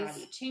changes. Your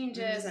body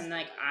changes, and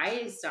like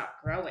I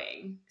stopped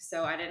growing,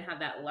 so I didn't have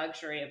that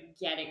luxury of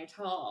getting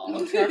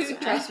tall.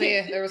 Trust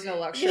me, there was no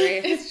luxury.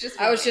 It's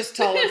I was just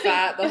tall and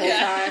fat the whole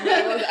Yeah.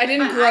 time. I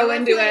didn't grow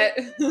into it.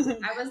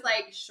 I was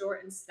like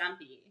short and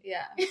stumpy.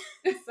 Yeah.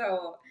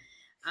 So,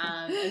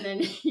 and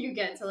then you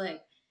get to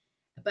like,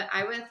 but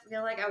I would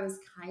feel like I was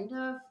kind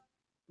of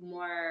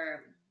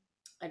more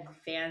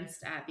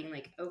advanced at being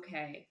like,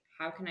 okay,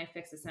 how can I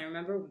fix this? And I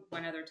remember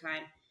one other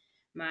time,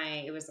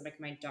 it was like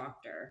my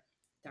doctor,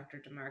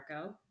 Dr.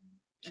 DeMarco.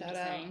 Shout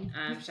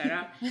out. Shout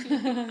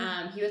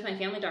out. He was my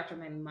family doctor.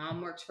 My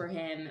mom worked for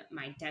him.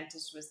 My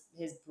dentist was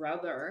his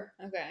brother.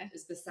 Okay.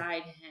 Was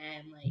beside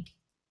him. Like,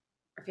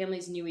 our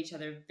families knew each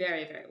other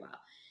very, very well.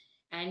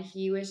 And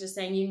he was just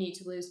saying, you need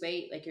to lose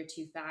weight. Like, you're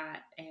too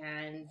fat.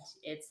 And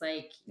it's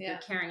like you're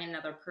carrying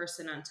another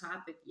person on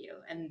top of you.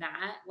 And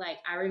that, like,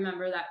 I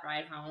remember that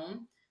ride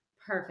home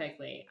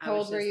perfectly. How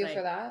old were you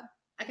for that?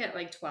 I got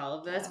like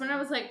 12. That's when I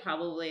was like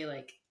probably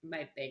like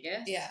my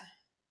biggest. Yeah.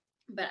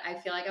 But I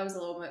feel like I was a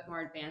little bit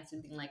more advanced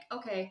in being like,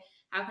 okay,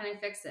 how can I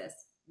fix this?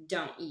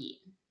 Don't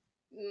eat.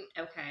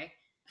 Okay.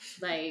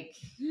 Like,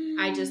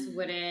 I just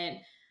wouldn't.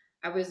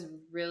 I was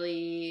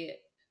really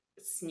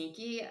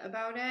sneaky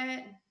about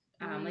it.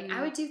 Like,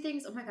 I would do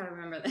things. Oh my God, I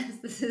remember this.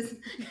 This is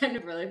kind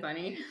of really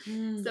funny.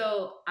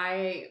 So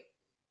I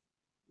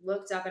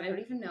looked up, and I don't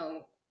even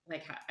know,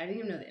 like, I didn't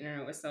even know the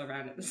internet was still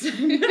around at this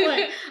time.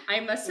 Like,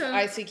 I must have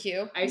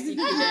ICQ'd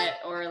it,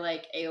 or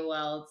like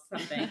AOL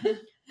something.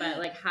 But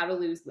like, how to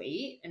lose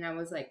weight, and I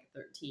was like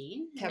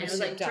 13, and it was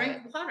like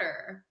drink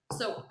water.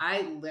 So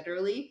I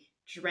literally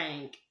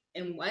drank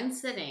in one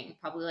sitting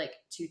probably like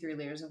 2-3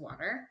 liters of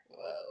water.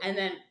 Whoa. And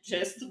then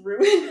just threw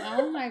it.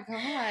 Oh my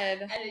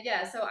God. And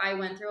yeah, so I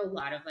went through a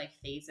lot of like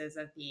phases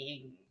of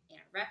being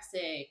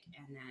anorexic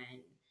and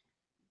then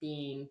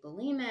being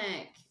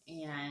bulimic,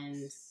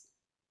 and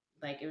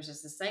like it was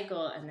just a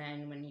cycle. And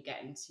then when you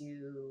get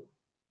into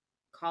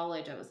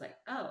college, I was like,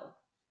 oh,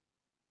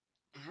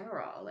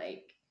 Adderall,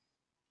 like,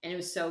 and it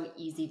was so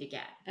easy to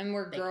get. And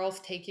were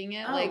girls taking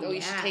it?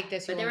 You should take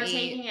this. But they were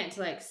taking it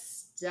to like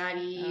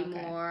study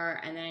more,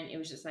 and then it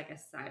was just like a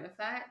side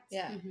effect.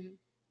 Yeah. Mm-hmm.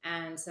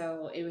 And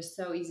so it was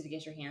so easy to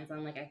get your hands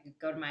on. Like, I could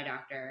go to my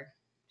doctor,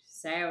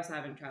 say I was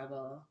having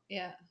trouble.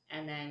 Yeah.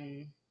 And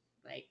then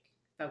like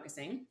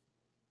focusing,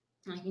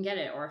 and I can get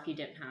it. Or if you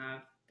didn't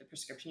have the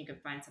prescription, you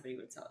could find somebody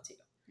who would sell it to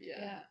you.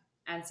 Yeah.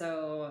 And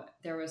so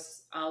there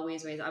was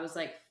always ways. I was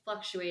like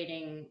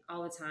fluctuating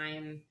all the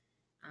time.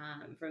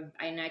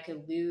 And I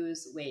could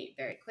lose weight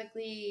very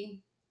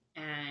quickly,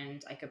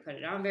 and I could put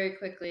it on very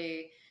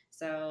quickly.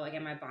 So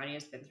again, my body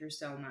has been through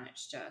so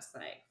much, just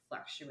like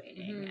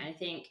fluctuating. Mm-hmm. And I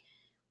think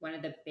one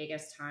of the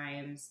biggest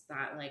times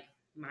that like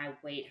my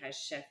weight has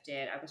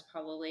shifted, I was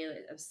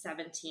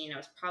 17. I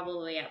was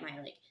probably at my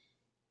like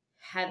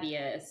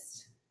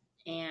heaviest,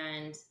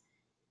 and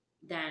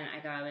then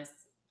I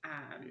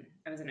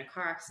was in a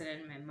car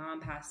accident. My mom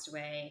passed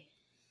away,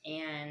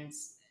 and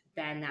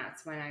then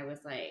that's when I was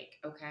like,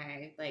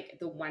 okay, like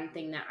the one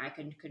thing that I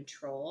could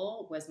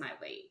control was my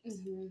weight.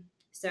 Mm-hmm.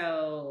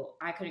 So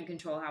I couldn't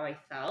control how I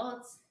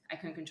felt. I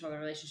couldn't control the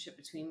relationship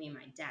between me and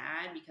my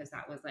dad, because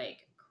that was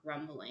like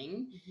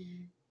crumbling.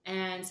 Mm-hmm.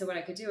 And so what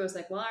I could do was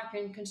like, well, I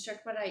can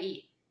constrict what I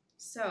eat.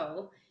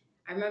 So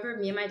I remember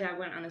me and my dad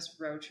went on this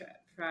road trip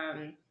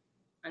from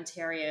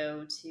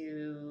Ontario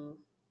to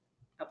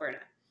Alberta.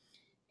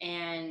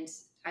 And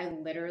I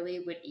literally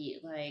would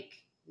eat like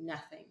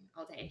nothing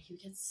all day. And he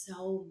would get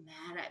so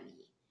mad at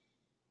me.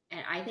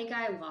 And I think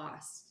I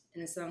lost,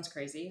 and this sounds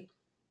crazy,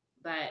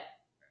 but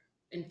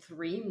in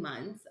 3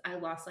 months, I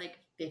lost like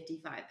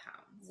 55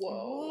 pounds.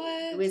 Whoa.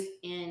 What? It was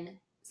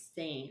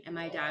insane. And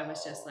my dad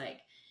was just like,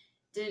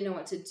 didn't know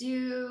what to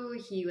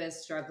do. He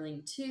was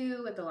struggling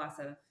too with the loss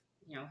of,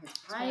 his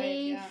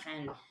wife,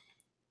 and,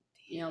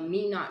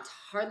 me not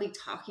hardly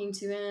talking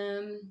to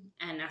him,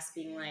 and us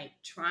being like,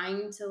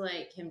 trying to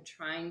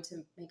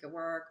make it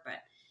work.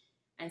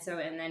 And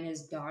then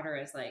his daughter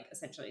is like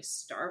essentially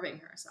starving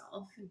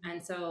herself. Mm-hmm.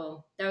 And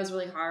so that was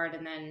really hard.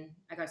 And then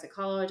I got to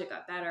college, it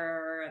got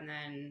better. And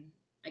then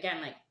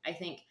again, like, I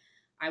think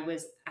I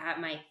was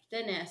at my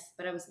thinnest,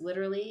 but I was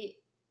literally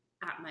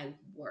at my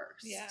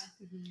worst. Yeah.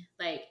 Mm-hmm.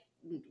 Like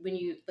when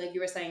you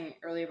were saying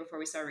earlier before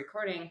we started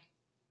recording,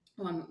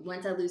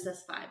 once I lose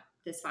this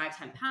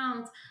 5-10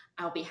 pounds,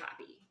 I'll be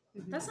happy.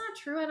 Mm-hmm. That's not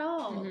true at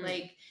all. Mm-hmm.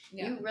 Like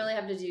you really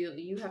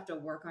have to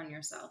work on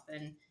yourself,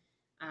 and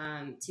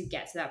to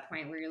get to that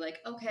point where you're like,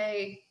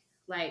 okay,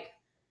 like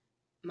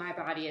my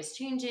body is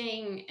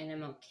changing and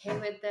I'm okay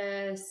with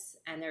this.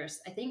 And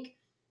I think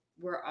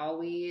we're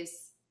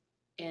always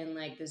in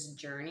like this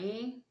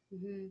journey.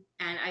 Mm-hmm.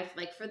 And I've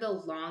like, for the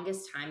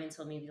longest time,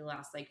 until maybe the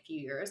last like few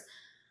years,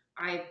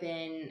 I've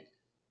been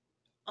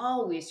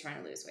always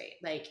trying to lose weight.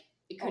 Like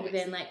it could have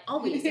been like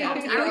always. Yeah. I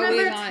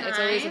remember it's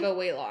always about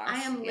weight loss.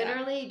 I am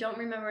literally don't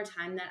remember a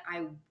time that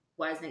I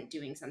wasn't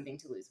doing something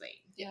to lose weight.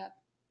 Yeah.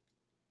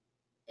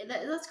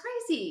 That's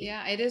crazy.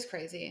 Yeah, it is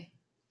crazy.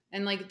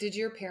 And like, did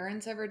your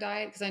parents ever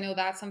diet? Because I know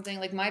that's something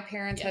like my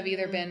parents have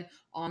either been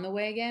on the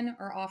wagon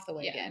or off the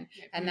wagon.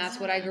 And that's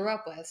what I grew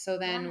up with. So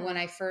then when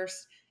it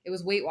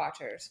was Weight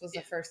Watchers was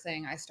the first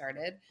thing I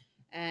started.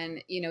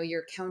 And, you know,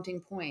 you're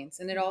counting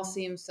points and it all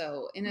seems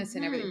so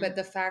innocent, everything. But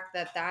the fact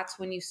that that's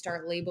when you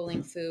start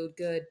labeling food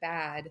good,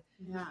 bad,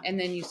 and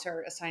then you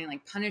start assigning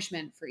like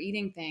punishment for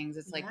eating things.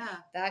 It's like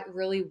that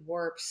really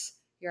warps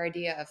your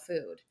idea of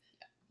food,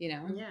 you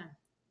know? Yeah,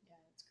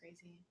 it's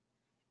crazy.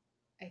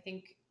 I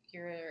think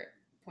your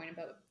point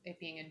about it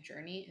being a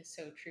journey is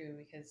so true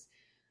because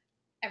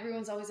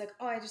everyone's always like,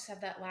 oh, I just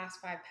have that last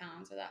 5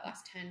 pounds or that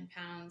last 10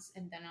 pounds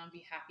and then I'll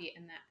be happy.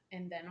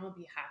 And then I'll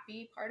be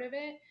happy part of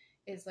it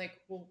is like,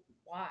 well,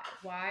 why?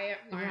 Why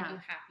aren't you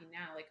happy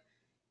now? Like,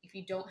 if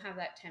you don't have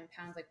that 10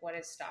 pounds, like what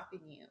is stopping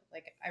you?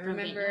 Like, I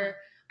remember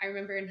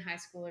in high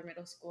school or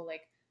middle school,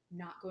 like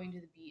not going to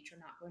the beach or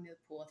not going to the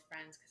pool with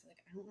friends because like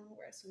I don't want to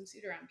wear a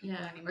swimsuit around people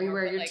anymore. Or you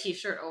wear your like,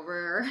 t-shirt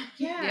over.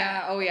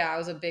 Oh yeah, I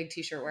was a big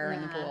t-shirt wearer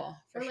in the pool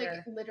for sure.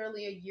 Like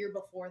literally a year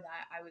before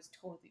that, I was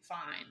totally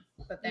fine.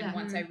 But then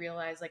once I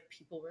realized like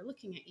people were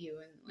looking at you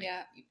and like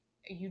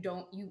you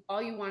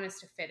all you want is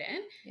to fit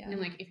in, and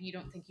like if you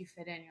don't think you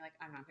fit in, you're like,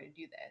 I'm not going to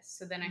do this.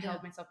 So then I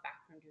held myself back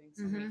from doing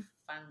so many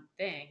fun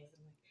things.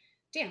 I'm like,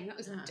 damn, that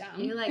was dumb.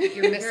 You like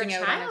you're missing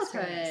your out on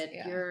childhood,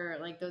 experience. you're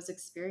like those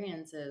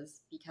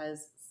experiences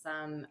because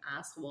some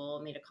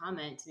asshole made a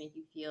comment to make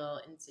you feel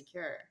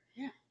insecure.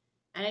 Yeah.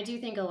 And I do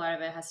think a lot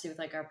of it has to do with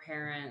like our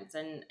parents.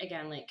 And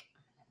again, like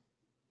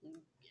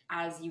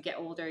as you get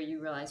older, you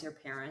realize your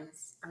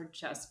parents are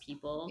just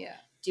people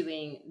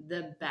doing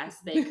the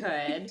best they could.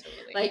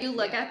 Totally. Like you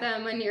look at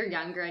them when you're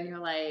younger and you're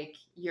like,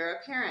 you're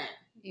a parent.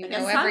 You like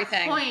know at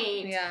everything. Some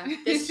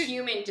point, this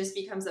human just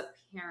becomes a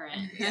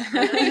parent.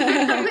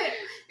 How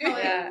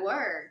it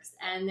works.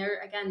 And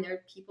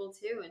they're people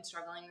too and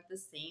struggling with the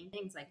same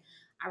things. Like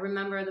I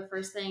remember the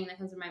first thing that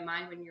comes to my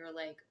mind when you were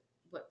like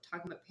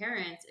talking about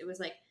parents, it was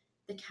like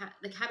the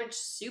cabbage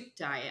soup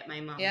diet my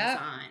mom was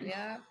on.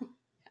 Yeah.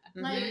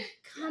 Like,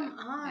 come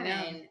on.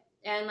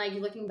 And like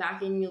looking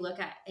back and you look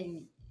at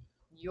in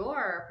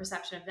your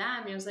perception of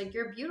them, it was like,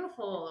 you're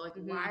beautiful. Like,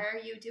 why are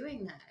you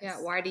doing this? Yeah.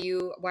 Why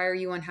are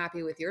you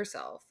unhappy with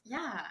yourself?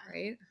 Yeah.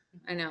 Right.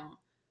 I know.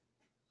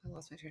 I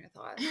lost my train of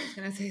thought. I was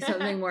going to say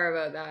something more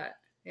about that.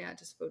 Yeah.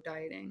 Just about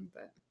dieting,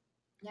 but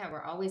yeah,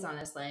 we're always on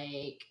this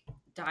like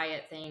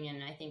diet thing.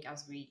 And I think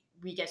as we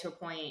get to a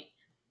point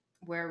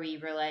where we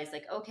realize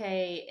like,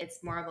 okay,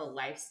 it's more of a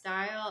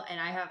lifestyle. And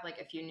I have like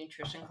a few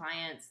nutrition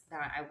clients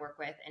that I work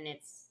with and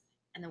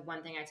the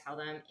one thing I tell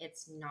them,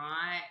 it's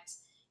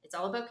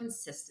all about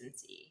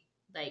consistency.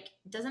 Like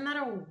it doesn't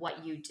matter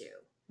what you do.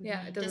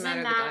 Yeah. It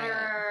doesn't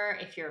matter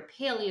if you're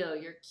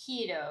paleo, you're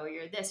keto,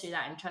 you're this or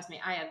that. And trust me,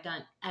 I have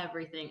done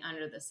everything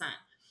under the sun.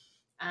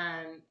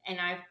 And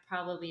I've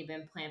probably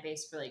been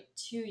plant-based for like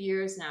 2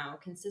 years now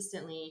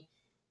consistently.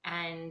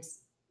 And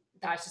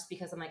that's just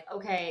because I'm like,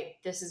 okay,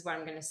 this is what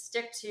I'm going to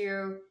stick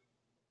to.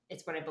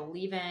 It's what I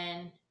believe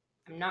in.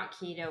 I'm not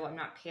keto. I'm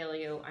not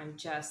paleo.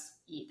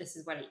 This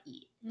is what I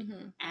eat.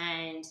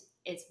 And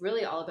it's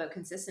really all about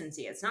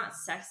consistency. It's not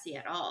sexy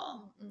at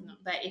all.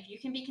 But if you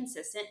can be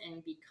consistent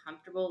and be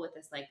comfortable with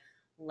this like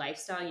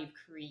lifestyle you've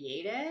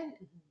created,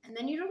 and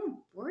then you don't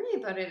worry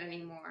about it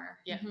anymore.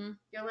 Yeah.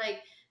 You're like,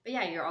 but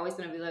yeah, you're always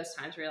going to be those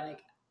times where you're like,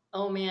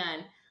 oh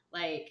man,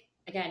 like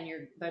again,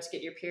 you're about to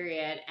get your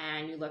period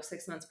and you look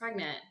 6 months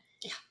pregnant.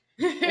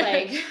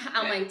 Like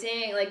I'm like,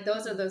 dang, like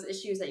those are those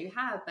issues that you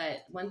have. But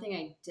one thing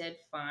I did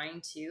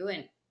find too,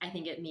 and I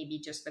think it may be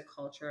just the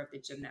culture of the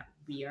gym that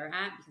we are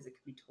at, because it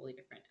could be totally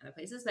different in other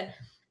places, but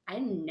I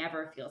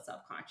never feel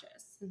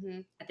self-conscious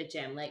at the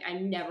gym. Like I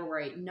never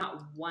worry.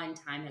 Not one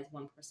time has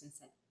one person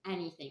said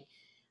anything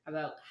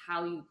about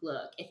how you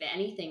look. If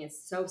anything,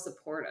 it's so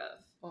supportive.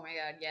 Oh my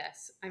God,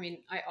 yes. I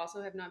mean, I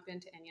also have not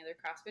been to any other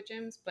CrossFit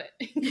gyms, but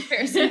in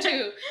comparison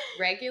to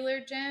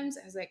regular gyms,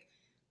 I was like,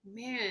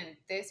 man,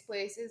 this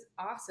place is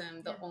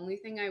awesome. The only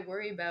thing I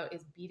worry about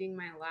is beating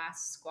my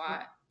last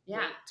squat weight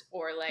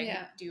or like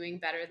doing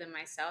better than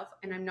myself.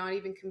 And I'm not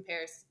even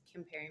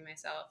comparing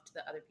myself to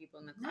the other people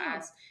in the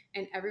class.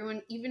 And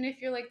everyone, even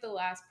if you're like the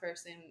last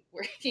person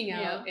working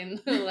out in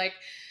the, like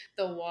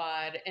the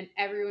WOD and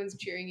everyone's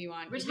cheering you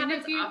on. Which even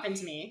happens if you, often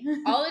to me.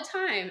 all the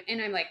time.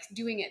 And I'm like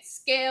doing it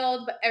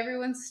scaled, but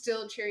everyone's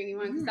still cheering you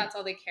on because that's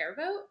all they care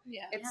about.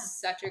 Yeah. It's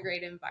such a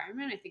great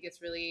environment. I think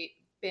it's really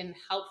been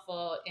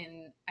helpful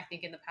in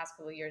the past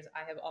couple of years. I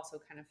have also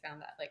kind of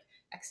found that like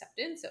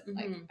acceptance of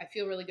like, I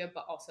feel really good,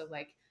 but also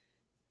like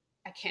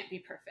I can't be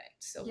perfect.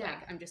 So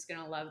like, I'm just going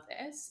to love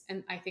this.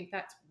 And I think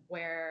that's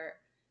where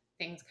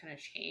things kind of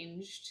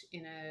changed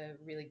in a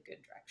really good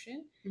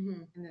direction.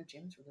 And the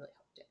gyms really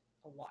helped it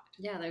a lot.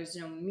 Yeah. There's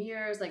no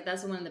mirrors. Like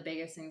that's one of the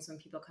biggest things when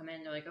people come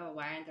in, they're like, oh,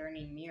 why aren't there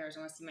any mirrors? I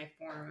want to see my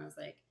form. I was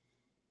like,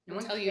 no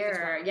one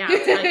cares. Yeah.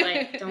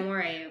 Like, don't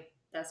worry.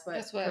 That's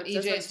what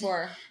EJ's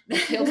for.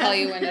 He'll tell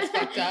you when it's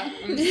fucked up.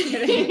 I'm just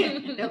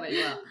kidding. Nobody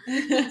will.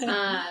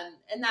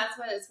 And that's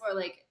what it's for.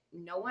 Like,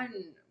 no one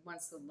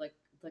wants to look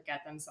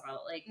at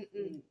themselves.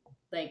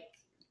 Like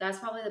that's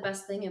probably the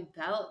best thing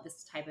about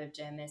this type of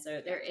gym is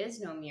there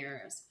is no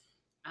mirrors.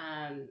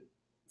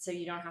 So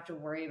you don't have to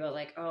worry about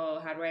like, oh,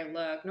 how do I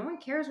look? No one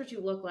cares what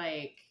you look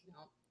like,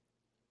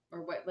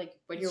 or what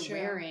It's you're true.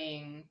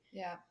 wearing.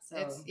 Yeah. So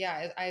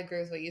I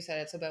agree with what you said.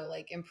 It's about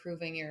like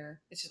improving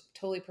it's just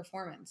totally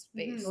performance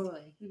based.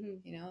 totally.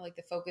 You know, like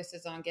the focus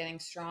is on getting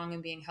strong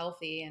and being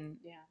healthy and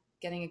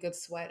getting a good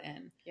sweat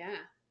in. Yeah.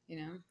 You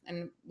know,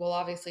 and we'll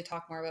obviously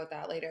talk more about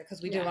that later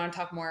because we do want to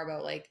talk more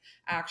about like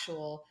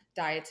actual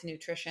diets and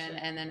nutrition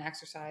and then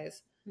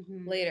exercise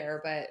later.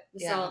 But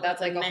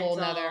that's like a whole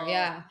nother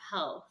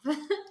health.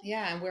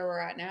 Yeah, and where we're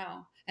at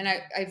now. And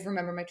I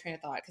remember my train of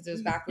thought because it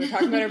was back we were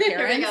talking about our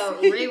parents.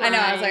 Rewind. I know,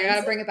 I was like, I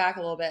gotta bring it back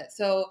a little bit.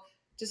 So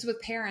just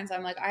with parents,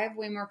 I'm like, I have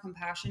way more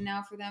compassion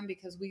now for them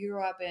because we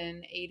grew up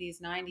in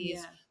 80s,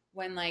 90s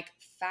when like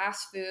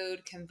fast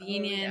food,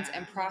 convenience,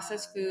 and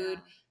processed food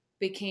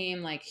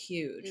became like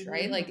huge,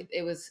 right? Like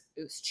it was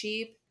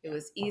cheap, it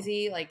was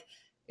easy, like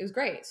it was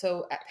great.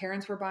 So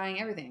parents were buying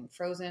everything,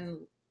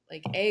 frozen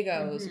like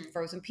Eggos,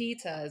 frozen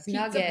pizzas,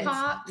 nuggets, pizza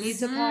pops. I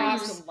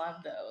used to love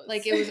those.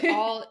 Like it was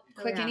all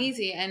quick and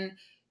easy. And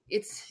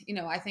it's, you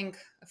know, I think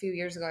a few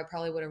years ago I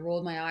probably would have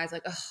rolled my eyes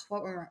like, oh,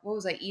 what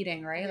was I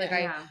eating, right? Like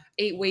I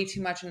ate way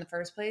too much in the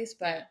first place,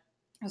 but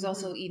I was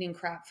also eating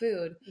crap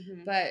food.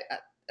 But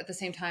at the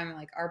same time,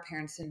 like our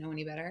parents didn't know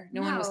any better.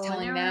 No one was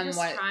telling them just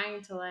what.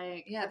 Trying to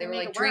like, they were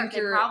like, drink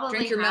your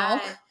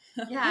milk.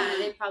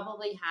 They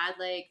probably had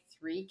like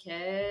 3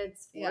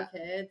 kids, 4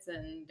 kids,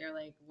 and they're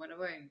like, what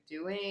am I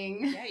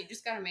doing? Yeah, you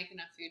just got to make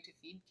enough food to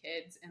feed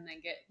kids and then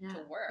get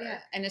to work. Yeah,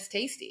 and it's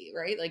tasty,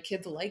 right? Like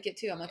kids like it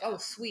too. I'm like, oh,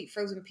 sweet,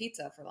 frozen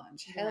pizza for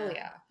lunch. Hell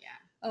yeah.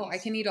 Oh, I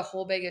can eat a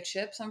whole bag of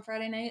chips on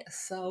Friday night.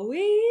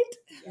 Sweet.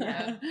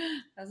 Yeah.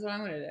 That's what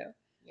I'm going to do.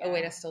 Yeah. Oh,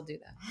 wait, I still do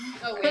that.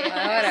 Oh, wait.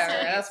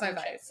 Whatever. That's my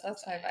vice.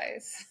 That's my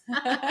vice.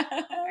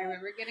 I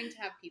remember getting to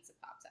have pizza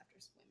pops after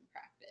swim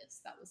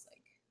practice. That was like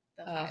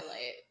the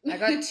highlight. I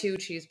got 2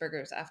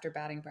 cheeseburgers after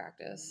batting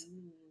practice.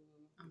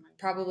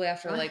 Probably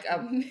after like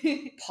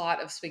a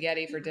pot of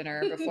spaghetti for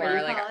dinner before call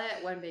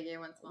it? One big,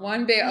 one small.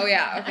 One big. Oh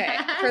yeah. Okay.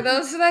 For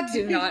those that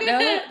do not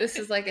know, this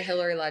is like a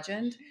Hillary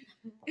legend.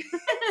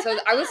 So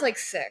I was like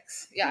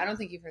 6. Yeah, I don't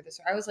think you've heard this.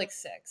 I was like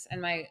 6,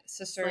 and my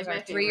sisters are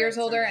 3 years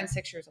older and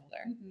 6 years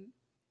older.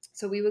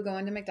 So we would go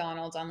into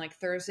McDonald's on like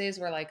Thursdays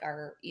were like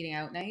our eating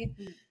out night.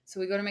 So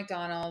we go to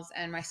McDonald's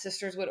and my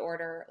sisters would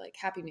order like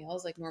Happy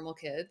Meals like normal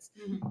kids.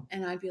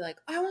 And I'd be like,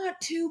 I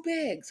want 2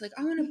 bigs. Like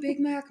I want a Big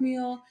Mac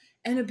meal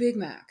and a Big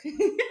Mac.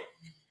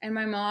 And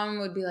my mom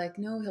would be like,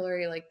 no,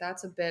 Hillary, like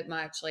that's a bit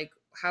much. Like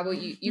how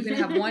about you can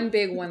have 1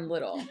 big, 1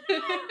 little.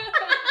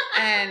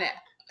 And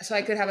so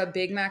I could have a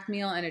Big Mac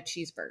meal and a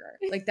cheeseburger.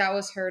 Like that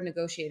was her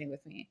negotiating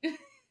with me.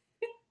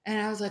 And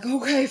I was like,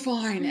 okay,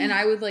 fine. And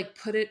I would like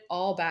put it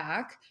all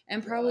back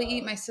and probably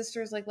eat my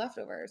sister's like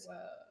leftovers,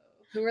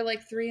 who were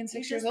like 3 and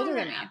 6 years older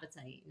than me.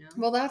 Appetite, you know?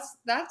 Well, that's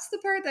the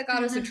part that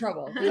got us in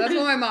trouble. That's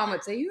what my mom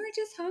would say. You were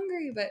just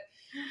hungry, but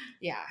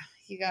yeah,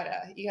 you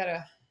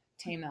gotta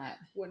tame that.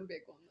 1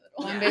 big, 1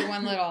 little. 1 big,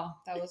 1 little.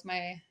 That was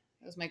my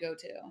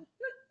go-to.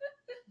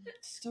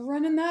 Still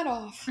running that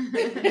off.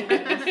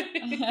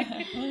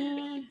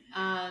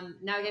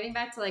 Now getting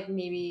back to like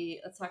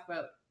maybe let's talk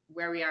about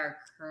where we are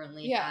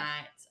currently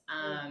at.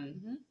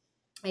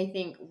 I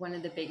think one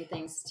of the big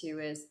things too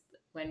is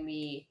when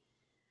we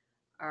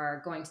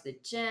are going to the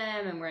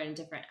gym and we're in a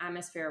different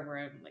atmosphere, we're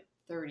in like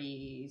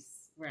 30s,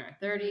 we're in our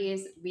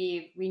 30s,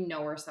 we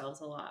know ourselves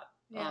a lot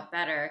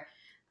better.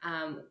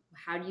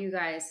 How do you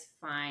guys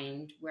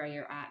find where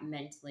you're at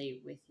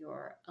mentally with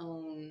your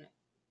own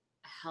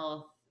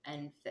health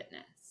and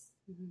fitness?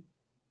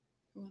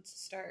 Who wants to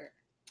start?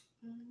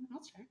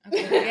 I'll start.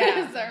 Okay,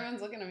 yeah. So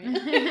everyone's looking at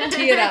me.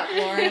 Tee it up,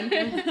 Lauren.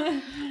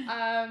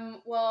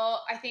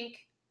 Well, I think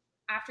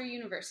after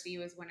university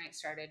was when I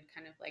started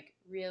kind of like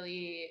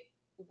really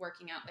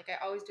working out. Like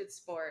I always did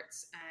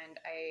sports and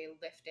I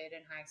lifted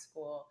in high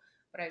school,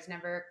 but I was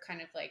never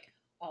kind of like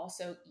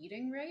also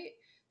eating right.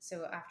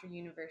 So after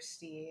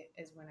university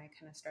is when I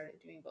kind of started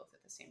doing both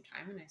at the same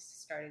time, and I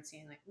started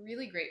seeing like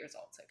really great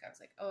results. Like I was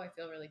like, oh, I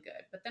feel really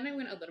good. But then I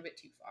went a little bit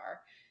too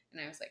far.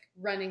 And I was like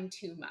running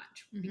too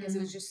much because it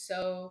was just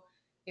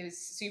it was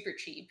super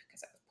cheap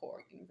because I was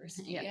poor at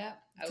university. Yeah.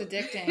 It's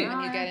addicting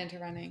when you get into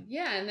running.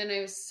 Yeah. And then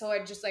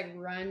I'd just like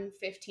run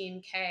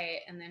 15K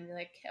and then be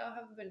like, okay, I'll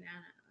have a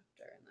banana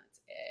after and that's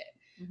it.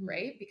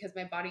 Right? Because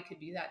my body could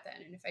do that then.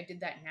 And if I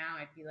did that now,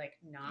 I'd be like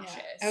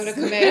nauseous. Out of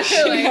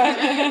commission.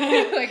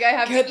 like I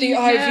have get to the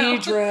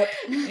IV drip.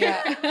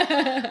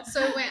 Yeah.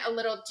 So I went a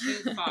little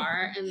too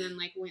far and then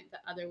like went the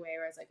other way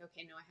where I was like,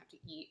 okay, no, I have to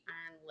eat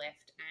and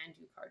lift and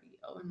do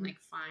cardio and like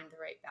find the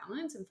right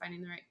balance. And finding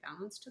the right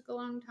balance took a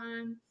long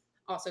time.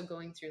 Also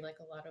going through like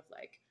a lot of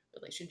like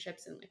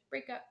relationships and like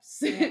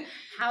breakups.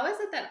 How is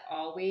it that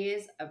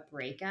always a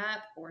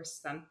breakup or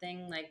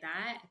something like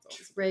that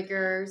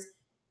triggers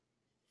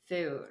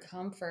food?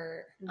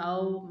 Comfort.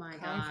 Oh my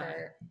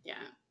Comfort. God. Yeah.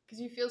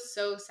 Because you feel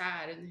so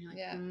sad and then you're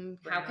like,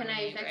 how can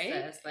I fix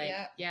this? Like,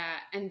 yeah.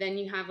 And then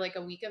you have like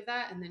a week of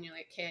that and then you're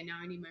like, okay, now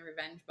I need my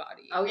revenge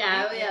body. Oh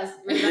yeah. Oh yes.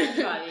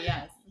 Revenge body.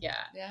 Yes.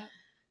 Yeah. Yeah.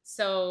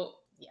 So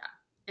yeah.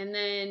 And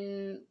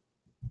then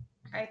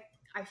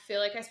I feel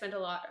like I spent a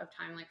lot of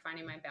time like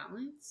finding my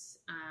balance,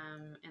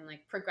 and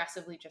like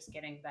progressively just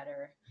getting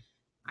better.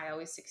 I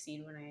always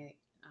succeed when I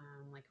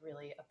like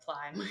really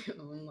apply my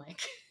own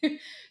like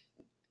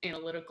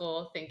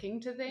analytical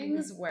thinking to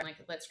things, where like,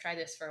 let's try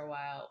this for a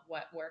while.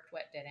 What worked,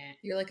 what didn't.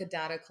 You're like a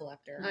data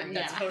collector. That's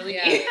Yeah. totally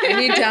Yeah. me. I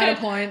need data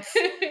points.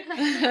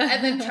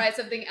 And then try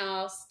something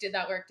else. Did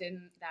that work?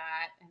 Didn't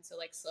that? And so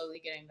like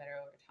slowly getting better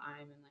over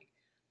time. And like,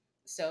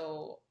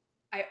 so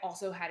I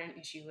also had an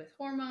issue with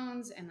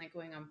hormones, and like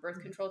going on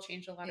birth control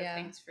changed a lot of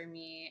things for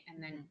me.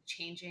 And then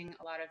changing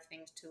a lot of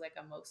things to like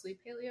a mostly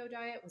paleo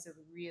diet was a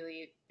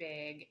really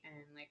big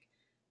and like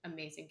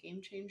amazing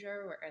game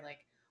changer, where I like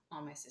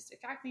all my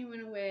cystic acne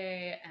went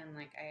away, and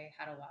like I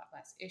had a lot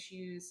less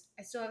issues.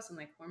 I still have some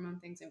like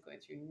hormone things I'm going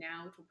through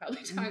now, which we'll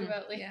probably talk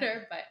about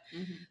later, but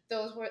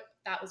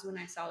that was when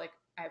I saw like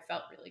I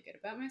felt really good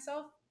about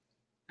myself.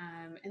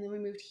 And then we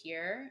moved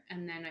here,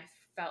 and then I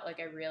felt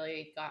like I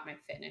really got my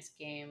fitness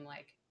game.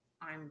 Like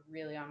I'm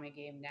really on my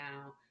game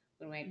now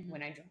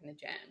when I joined the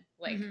gym.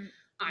 Like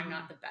I'm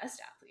not the best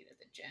athlete at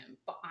the gym,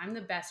 but I'm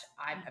the best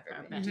I've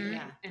ever been doing.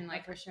 Yeah. And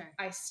like for sure.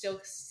 I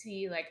still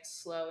see like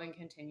slow and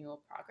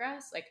continual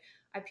progress. Like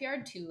I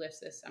PR'd 2 lifts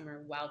this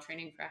summer while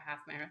training for a half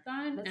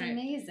marathon. That's and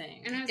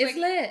amazing. I was It's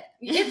like, lit.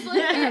 it's lit.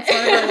 That's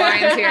one of our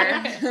lines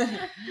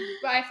here.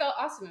 But I felt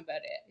awesome about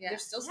it. Yeah.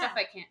 There's still stuff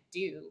I can't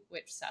do,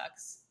 which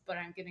sucks, but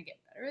I'm going to get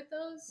better at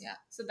those. Yeah.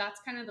 So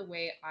that's kind of the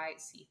way I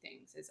see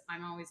things, is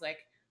I'm always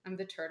like, I'm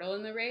the turtle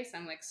in the race.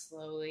 I'm like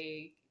slow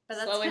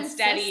and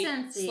steady. Yeah.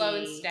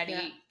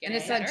 And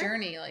it's that better.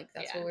 journey. Like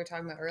that's what we were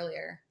talking about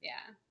earlier. Yeah.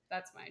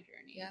 That's my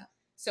journey. Yeah.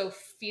 So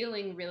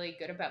feeling really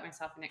good about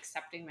myself and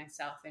accepting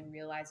myself and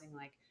realizing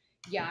like,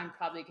 yeah, I'm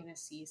probably going to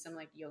see some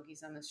like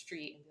yogis on the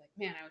street and be like,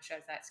 man, I wish I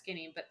was that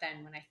skinny. But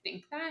then when I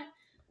think that,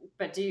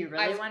 but do you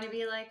really want to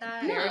be like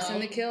that? No.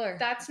 Harrison the Killer.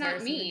 that's not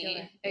Harrison the me.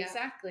 Killer. Yeah.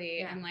 Exactly.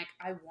 Yeah. And like,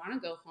 I want to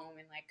go home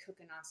and like cook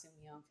an awesome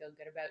meal and feel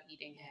good about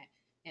eating it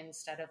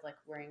instead of like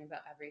worrying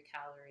about every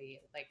calorie.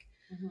 Like,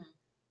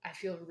 I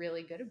feel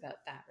really good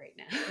about that right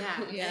now.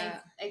 Yeah. Yeah.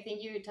 I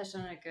think you touched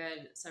on a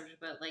good subject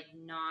about like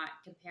not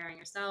comparing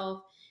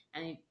yourself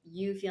and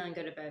you feeling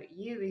good about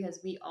you, because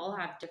we all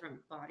have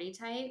different body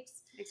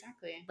types.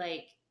 Exactly.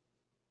 Like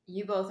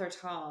you both are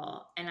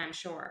tall and I'm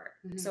short.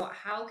 So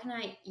how can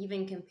I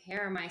even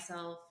compare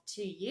myself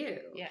to you?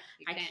 Yeah.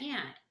 I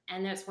can't.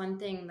 And that's one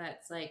thing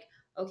that's like,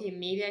 okay,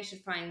 maybe I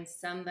should find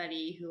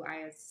somebody who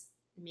I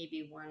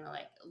maybe want to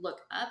like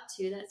look up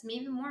to that's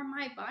maybe more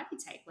my body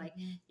type. Like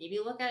maybe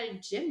look at a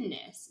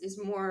gymnast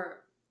is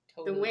more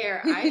the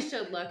where I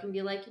should look and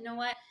be like, you know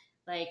what,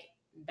 like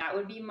that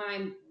would be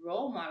my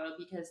role model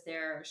because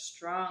they're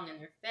strong and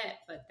they're fit,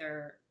 but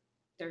they're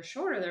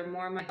shorter, they're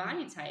more my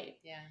body type.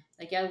 Yeah.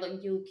 Like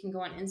you can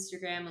go on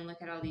Instagram and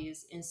look at all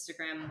these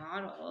Instagram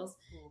models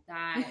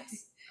that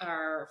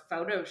are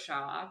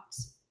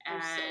photoshopped.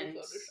 And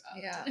so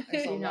photoshopped. Yeah,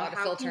 there's a lot of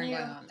filtering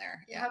going on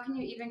there. Yeah. How can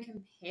you even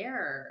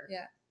compare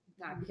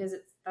that? Because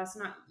that's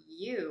not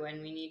you,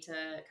 and we need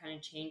to kind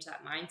of change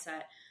that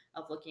mindset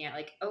of looking at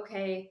like,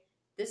 okay,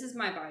 this is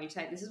my body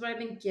type, this is what I've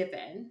been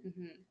given.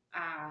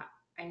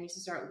 I need to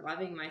start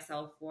loving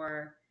myself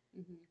for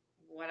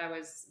what I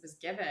was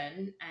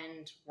given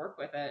and work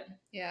with it.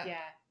 Yeah.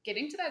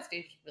 Getting to that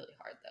stage is really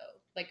hard though.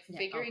 Like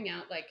figuring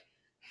out like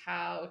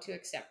how to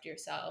accept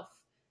yourself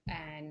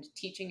and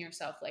teaching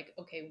yourself like,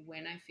 okay,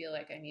 when I feel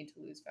like I need to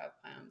lose 5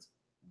 pounds,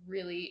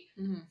 really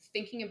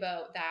thinking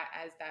about that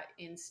as that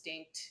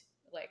instinct,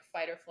 like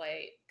fight or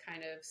flight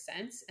kind of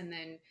sense, and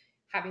then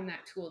having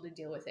that tool to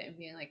deal with it and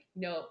being like,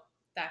 no,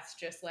 that's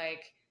just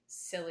like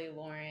silly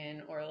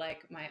Lauren, or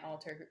like my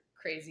alter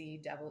crazy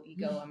devil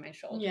ego on my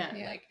shoulder.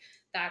 Like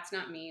that's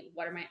not me.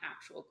 What are my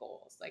actual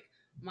goals? Like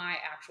my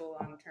actual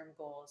long-term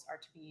goals are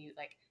to be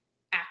like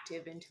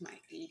active into my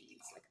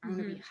 80s. Like I'm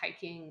gonna be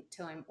hiking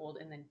till I'm old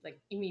and then like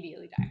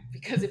immediately die,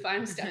 because if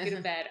I'm stuck in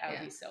a bed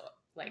I'll be so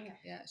like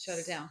shut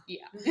it down.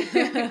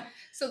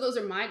 So those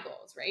are my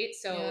goals, right?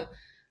 So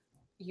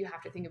you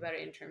have to think about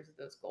it in terms of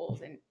those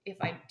goals. And if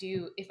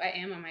I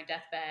am on my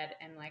deathbed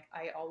and like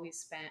I always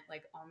spent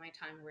like all my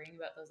time worrying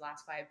about those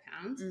last 5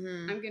 pounds,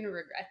 I'm gonna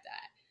regret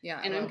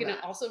that. And I'm gonna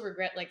also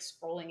regret like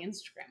scrolling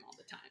Instagram all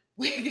the time.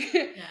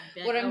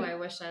 Like, I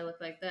wish I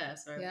looked like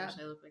this, or I wish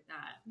I looked like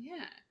that.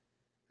 Yeah.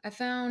 I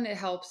found it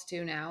helps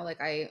too now. Like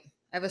I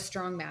have a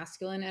strong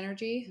masculine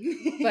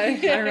energy, but I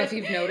don't know if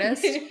you've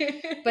noticed,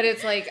 but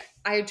it's like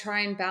I try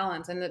and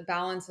balance, and the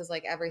balance is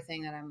like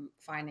everything that I'm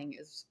finding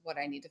is what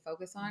I need to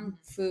focus on: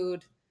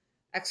 food,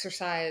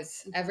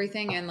 exercise,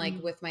 everything. And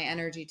like with my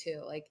energy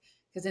too, like,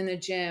 cause in the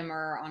gym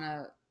or on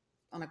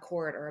a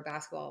court or a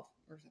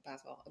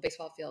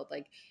baseball field,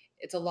 like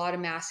it's a lot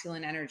of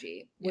masculine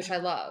energy, which I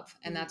love.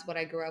 And that's what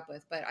I grew up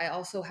with. But I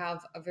also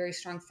have a very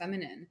strong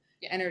feminine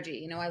energy.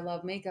 You know, I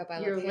love makeup.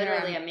 You're love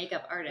literally a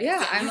makeup artist.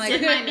 Yeah, I'm like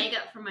did my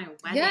makeup for my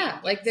wedding. Yeah,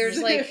 like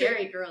there's like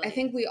very girly. I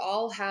think we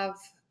all have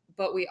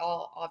but we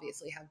all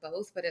obviously have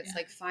both, but it's Yeah.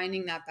 like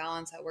finding that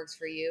balance that works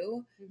for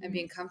you and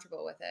being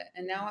comfortable with it.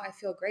 And now I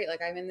feel great.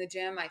 Like I'm in the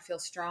gym, I feel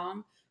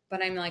strong,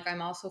 but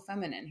I'm also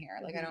feminine here.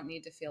 Like I don't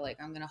need to feel like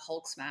I'm going to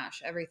Hulk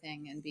smash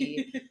everything and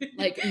be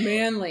like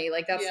manly.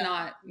 Like that's Yeah.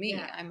 not me.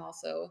 Yeah. I'm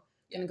also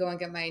going to go and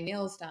get my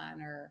nails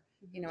done, or,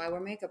 I wear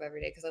makeup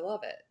every day because I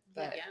love it,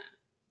 but Yeah.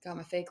 got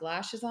my fake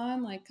lashes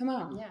on. Like, come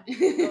on. Yeah.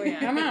 Oh yeah.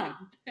 Come on.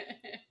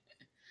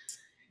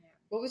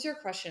 What was your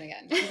question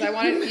again? Because I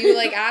wanted, you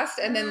like asked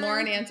and then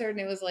Lauren answered and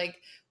it was like,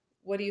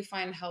 what do you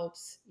find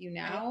helps you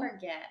now? I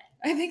forget.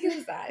 I think it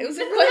was that. It was a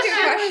The really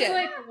good question was question.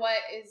 like, what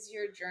is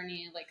your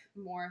journey like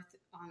more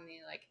on the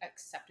like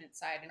acceptance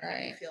side, and how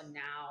do you Right. feel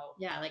now?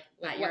 Yeah, like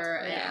Like, that what's- you're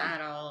an yeah.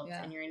 adult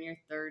Yeah. and you're in your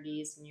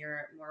 30s and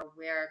you're more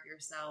aware of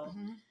yourself.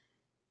 Mhm.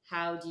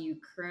 How do you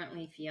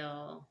currently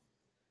feel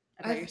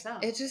about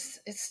yourself? It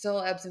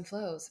still ebbs and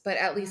flows, but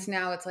at least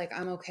now it's like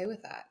I'm okay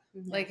with that.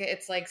 Like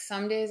it's like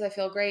some days I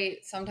feel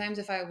great. Sometimes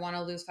if I want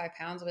to lose 5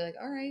 pounds, I'll be like,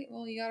 all right,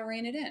 well you got to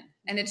rein it in,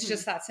 and it's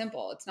just that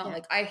simple. It's not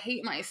like I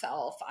hate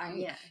myself.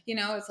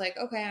 It's like,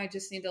 okay, I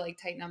just need to like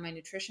tighten on my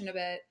nutrition a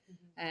bit,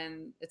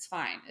 and it's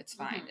fine. It's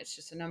fine. It's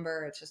just a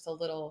number. It's just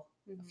a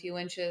few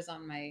inches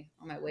on my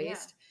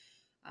waist.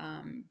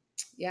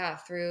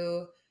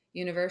 Through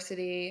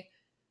university,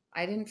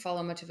 I didn't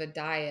follow much of a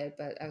diet,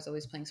 but I was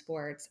always playing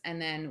sports.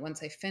 And then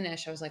once I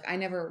finished, I was like, I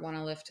never want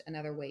to lift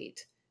another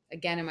weight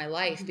again in my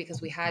life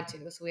because we had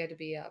to. So we had to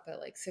be up at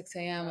like 6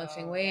 a.m.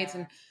 lifting weights.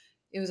 And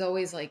it was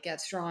always like, get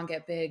strong,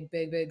 get big,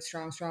 big, big,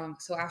 strong, strong.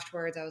 So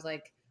afterwards I was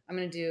like, I'm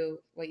going to do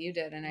what you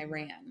did. And I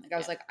ran. Like I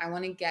was like, I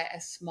want to get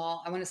as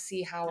small. I want to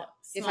see how,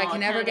 if I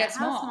can ever get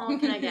small. How small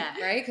can I get?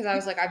 Right? Because I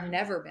was like, I've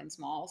never been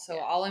small. So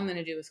all I'm going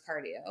to do is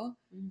cardio.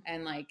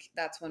 And like,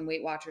 that's when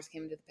Weight Watchers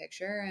came into the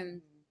picture.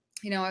 And,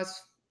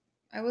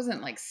 I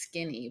wasn't like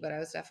skinny, but I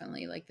was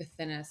definitely like the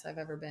thinnest I've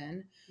ever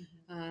been.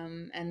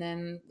 And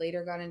then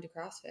later got into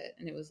CrossFit,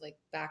 and it was like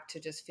back to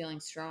just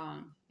feeling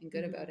strong and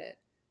good about it.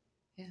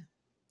 Yeah,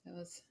 that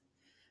was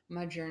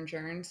my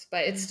journeys.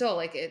 But it's still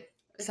like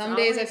some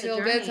days I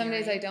feel good, some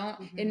days I don't.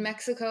 In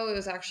Mexico, it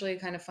was actually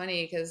kind of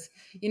funny because,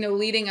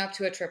 leading up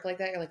to a trip like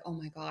that, you're like, oh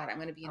my God, I'm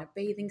going to be in a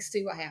bathing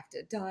suit. I have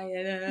to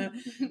diet.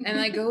 And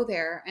I go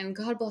there, and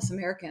God bless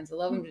Americans. I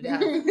love them to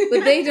death.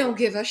 But they don't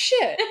give a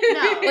shit.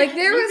 No. Like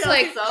there was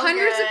like so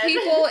hundreds good. of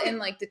people in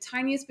like the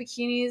tiniest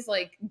bikinis,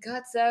 like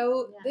guts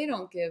out. Yeah. They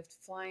don't give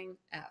flying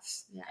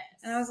Fs. Yes.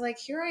 And I was like,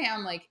 here I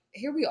am, like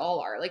here we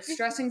all are, like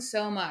stressing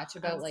so much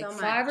about like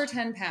 5 or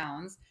 10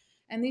 pounds.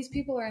 And these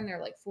people are in their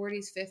like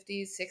 40s,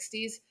 50s,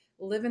 60s,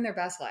 living their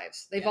best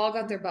lives. They've all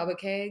got their Bubba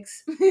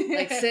kegs,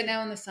 like sitting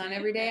out in the sun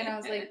every day. And I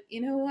was like,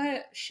 you know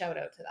what? Shout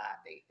out to that.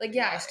 Like,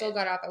 I still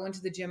got up. I went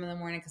to the gym in the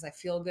morning because I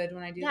feel good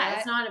when I do that. Yeah,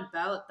 it's not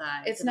about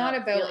that. It's not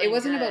about, it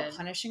wasn't about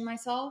punishing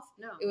myself.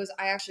 No. It was,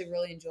 I actually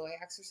really enjoy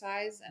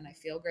exercise and I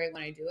feel great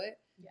when I do it.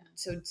 Yeah.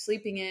 So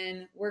sleeping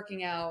in,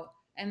 working out,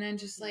 and then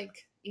just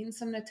like eating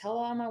some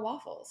Nutella on my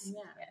waffles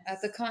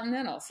at the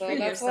Continental. So Treat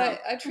that's yourself.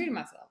 what I treated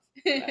myself.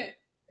 But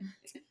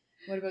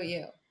what about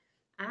you?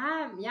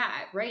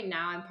 Right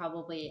now I'm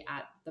probably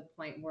at the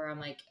point where I'm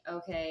like,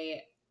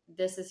 okay,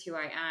 this is who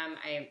I am.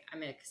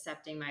 I'm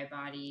accepting my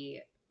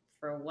body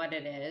for what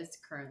it is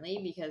currently,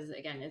 because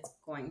again, it's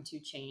going to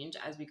change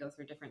as we go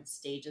through different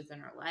stages in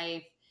our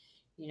life.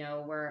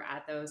 We're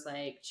at those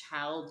like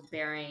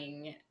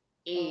childbearing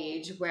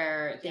age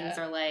where things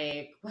are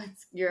like,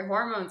 your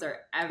hormones are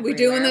everywhere. We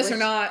doing this or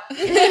not?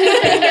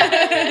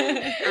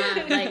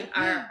 Like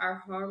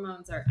our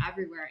hormones are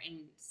everywhere,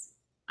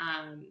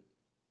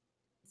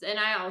 and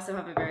I also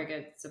have a very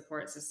good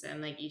support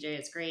system. Like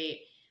EJ is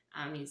great.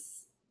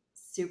 He's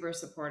super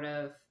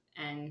supportive,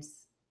 and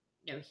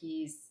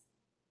he's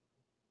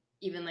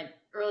even like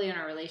early in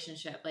our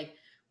relationship, like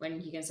when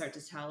he can start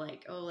to tell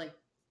like, oh, like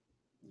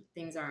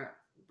things aren't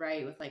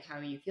right with like how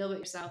you feel about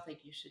yourself,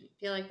 like you shouldn't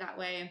feel like that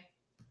way.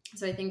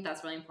 So I think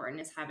that's really important,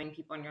 is having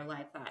people in your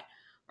life that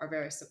are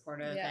very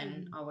supportive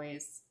and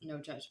always no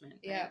judgment.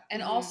 Right? Yeah.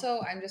 And also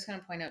I'm just going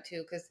to point out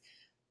too, because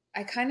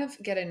I kind of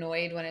get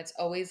annoyed when it's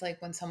always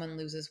like when someone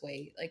loses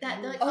weight, like,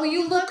 like, oh,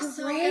 you look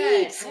so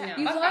great. good.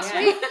 You've lost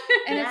Yeah. weight.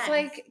 And Yes. it's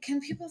like, can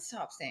people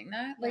stop saying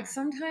that? Like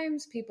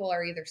sometimes people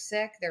are either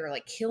sick, they're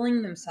like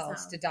killing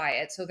themselves to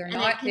diet. So they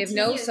have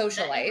no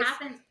social life. It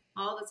happens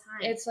all the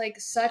time. It's like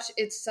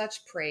it's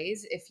such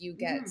praise if you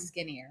get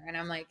skinnier. And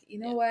I'm like, you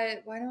know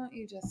what? Why don't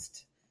you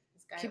just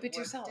keep it to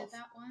yourself? Did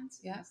that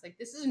once. Yeah. I was like,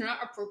 this is not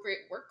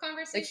appropriate work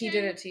conversation. Like he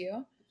did it to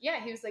you?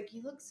 Yeah, he was like,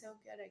 you look so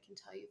good. I can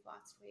tell you've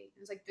lost weight.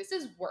 I was like, this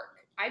is work.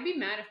 I'd be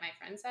mad if my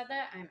friend said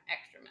that. I'm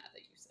extra mad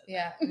that you said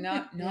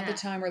that. Not the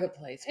time or the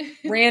place.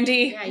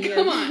 Randy,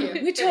 come on.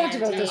 We talked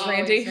about this,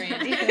 Randy.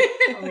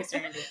 Always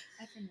Randy.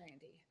 I think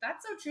Randy.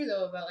 That's so true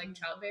though about like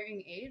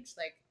childbearing age.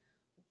 Like,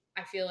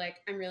 I feel like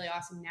I'm really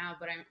awesome now,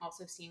 but I'm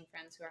also seeing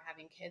friends who are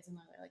having kids and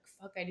they're like,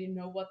 fuck, I didn't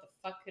know what the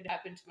fuck could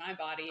happen to my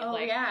body. Oh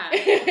like, yeah.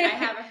 I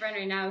have a friend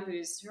right now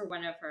who's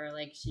one of her,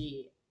 like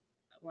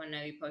when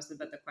I posted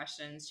about the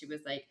questions, she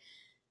was like,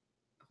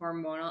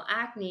 hormonal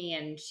acne,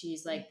 and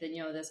she's like,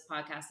 this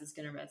podcast is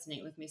going to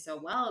resonate with me so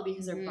well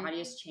because her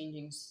body is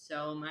changing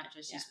so much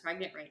as she's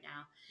pregnant right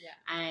now.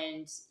 Yeah.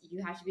 And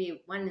you have to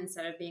be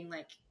instead of being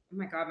like, oh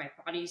my God, my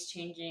body's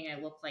changing,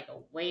 I look like a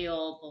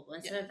whale, blah, blah.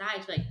 Instead of that,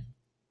 it's like,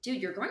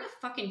 dude, you're growing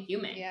a fucking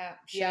human. Yeah.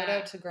 Shout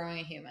out to growing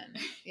a human.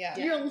 Yeah.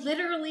 You're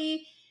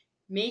literally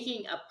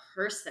making a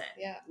person.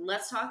 Yeah.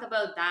 Let's talk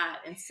about that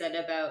instead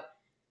about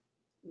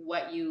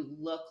what you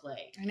look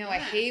like. I know. I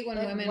hate when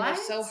Like, women what? are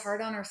so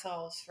hard on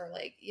ourselves for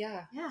like,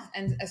 Yeah.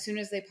 And as soon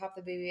as they pop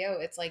the baby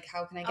out, it's like,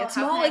 how can I get how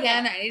small can I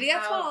again? get- I need to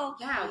get small.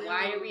 Yeah.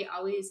 Why are we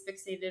always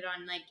fixated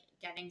on like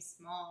getting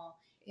small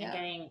and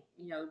getting,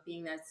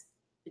 being as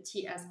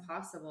petite as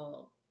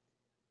possible?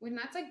 When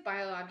that's like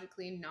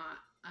biologically not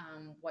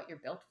what you're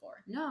built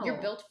for. No.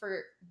 You're built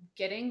for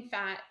getting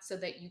fat so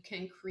that you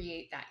can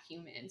create that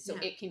human so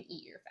it can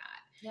eat your fat.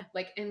 Yeah.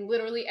 Like, and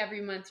literally every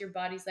month your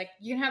body's like,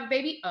 you can have a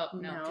baby? Oh,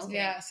 no. No. Just kidding.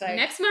 Yeah. So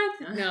Next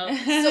month? No.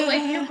 So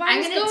like your I'm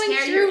body's going to going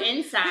tear through. your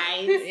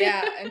insides.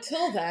 yeah.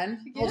 Until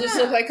then, I'll just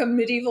Yeah. look like a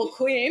medieval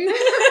queen.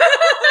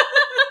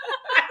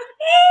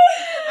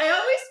 I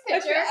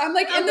always picture. I'm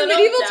like, a in the little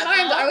medieval devil.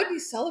 times, I would be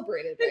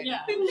celebrated right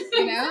now.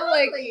 You know,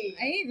 like, Exactly.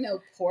 I ain't no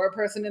poor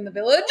person in the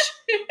village.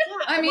 Yeah,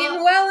 I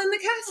mean, well, in the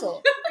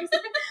castle.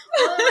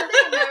 well,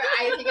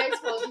 I think I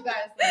told you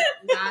guys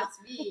like last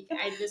week.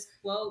 I had this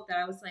quote that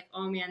I was like,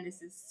 "Oh man,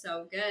 this is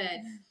so good,"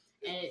 and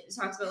it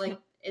talks about like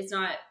it's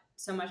not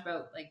so much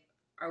about like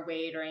our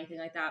weight or anything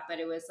like that, but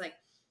it was like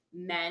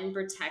men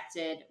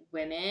protected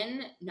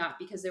women not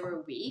because they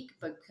were weak,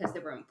 but because they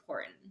were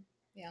important.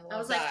 Yeah, I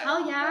was like,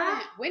 hell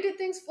yeah. When did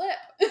things flip?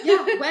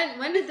 Yeah,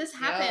 when did this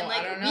happen? Yo, I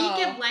like don't we know.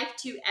 give life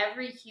to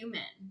every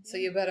human. So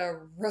you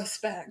better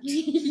respect.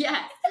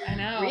 Yes. I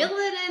know. Reel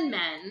it in,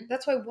 men.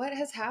 That's why what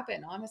has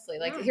happened, honestly.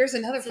 Like, Yeah. here's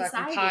another fucking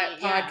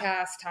Society, yeah.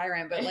 podcast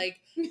tyrant, but like,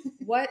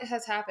 what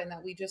has happened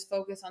that we just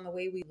focus on the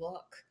way we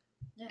look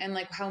Yeah. and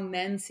like how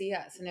men see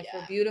us and if Yeah.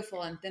 we're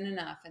beautiful and thin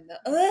enough and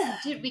the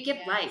Dude, we give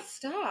Yeah. life.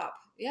 stop.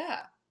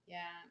 Yeah.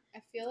 Yeah.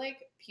 I feel like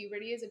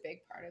puberty is a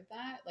big part of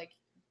that. Like,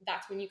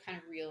 that's when you kind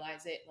of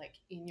realize it, like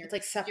in your It's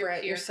like your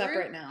separate. peer You're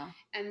separate group. now.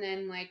 And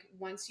then like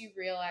once you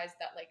realize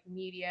that like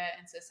media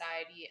and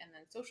society and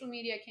then social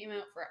media came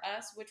out for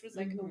us, which was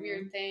like a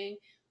weird thing.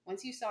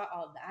 Once you saw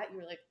all that, you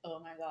were like, oh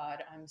my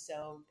God,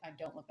 I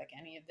don't look like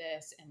any of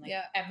this. And like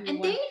Yeah. everyone,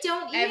 And they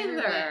don't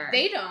either.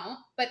 they don't,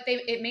 but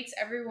it makes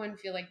everyone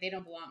feel like they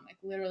don't belong. Like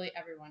literally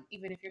everyone,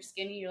 even if you're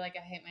skinny, you're like,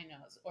 I hate my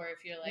nose. Or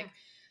if you're like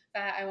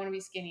fat, I want to be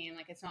skinny. And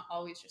like, it's not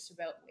always just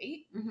about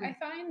weight. Mhm. I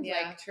find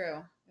Yeah, like,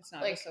 true. It's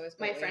not like just always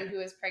my about friend weight. who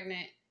was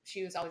pregnant,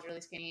 she was always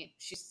really skinny.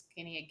 She's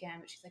skinny again,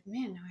 but she's like,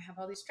 man, now I have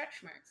all these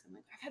stretch marks. I'm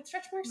like, I've had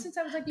stretch marks since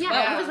I was like 12.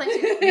 Yeah, I was like,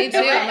 Me you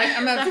know too. what?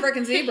 I'm like, I'm a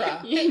freaking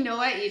zebra. You know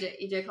what?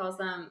 EJ calls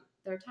them,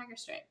 they're tiger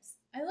stripes.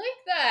 I like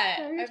that.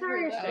 They're your I've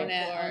heard tiger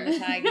that On stripes.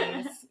 before. the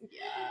tigers.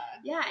 Yeah.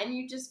 Yeah, and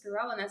you just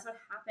grow, and that's what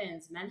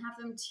happens. Men have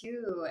them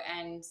too.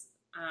 And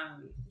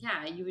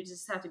yeah, you would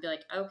just have to be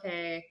like,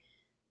 okay,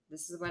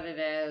 this is what it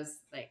is.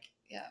 Like,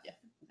 Yeah.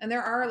 And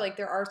there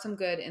are some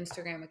good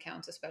Instagram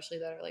accounts, especially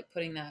that are like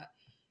putting that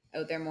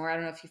out there more. I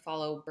don't know if you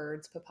follow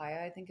Birds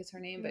Papaya, I think is her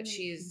name, but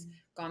she's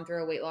gone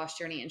through a weight loss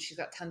journey and she's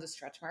got tons of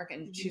stretch mark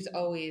and she's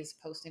always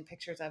posting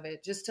pictures of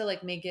it just to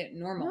like make it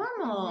normal.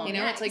 normal. You know,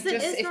 Yeah, it's like 'cause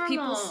it just is if people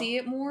normal. see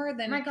it more,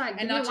 then Oh my God, and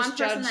give not me one just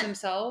judge person that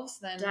themselves,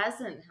 then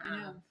doesn't I know.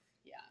 have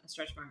Yeah. a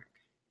stretch mark.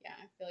 Yeah.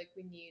 I feel like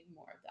we need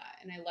more of that.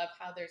 And I love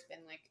how there's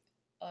been like,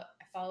 I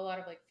follow a lot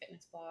of like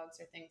fitness blogs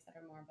or things that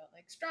are more about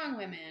like strong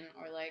women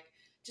or like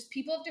just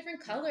people of different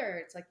color.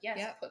 It's like, yes,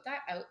 Yeah. put that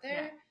out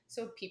there Yeah.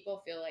 so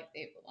people feel like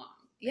they belong.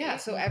 yeah,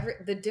 right? so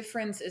the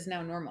difference is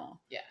now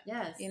normal.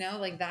 Yes. You know,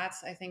 like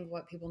that's I think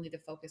what people need to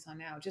focus on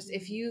now. Just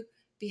if you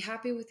be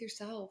happy with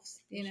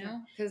yourselves, you Sure.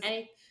 know? Cuz And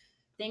I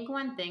think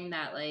one thing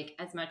that like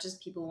as much as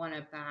people want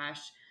to bash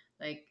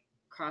like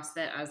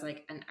CrossFit as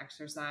like an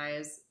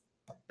exercise,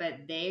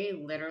 but they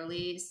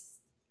literally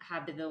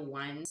have been the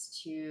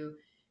ones to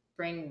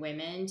bring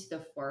women to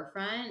the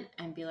forefront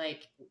and be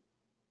like,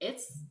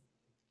 it's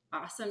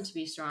awesome to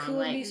be strong. cool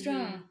like to be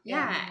strong.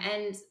 yeah,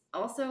 and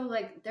also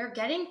like they're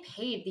getting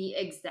paid the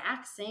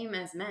exact same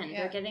as men.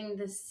 Yeah. They're getting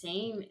the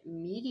same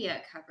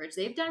media coverage.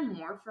 They've done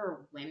more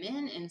for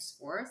women in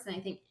sports than I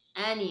think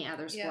any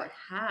other sport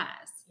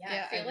has.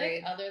 Yeah, I feel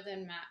agreed. like other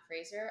than Matt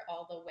Fraser,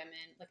 all the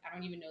women, like I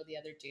don't even know the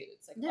other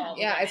dudes. Like Yeah. all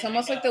the Yeah, women it's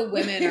almost I like know. the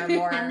women are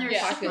more And they're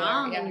popular.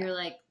 strong, Yeah. and you're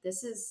like,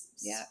 this is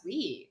Yeah.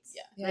 sweet.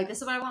 Yeah. Like, this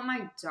is what I want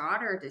my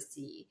daughter to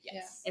see.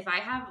 Yes. If I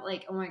have,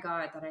 like, oh my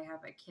God, that I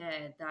have a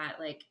kid that,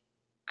 like,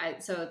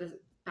 so the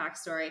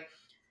backstory,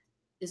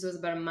 this was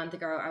about a month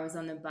ago. I was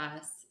on the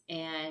bus,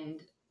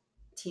 and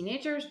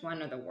teenagers,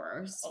 one of the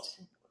worst. Oh,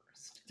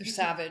 They're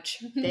savage.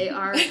 They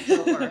are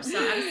the worst. So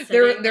I'm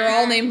They're sitting all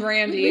there- named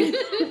Randy and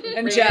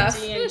Randy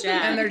Jeff, and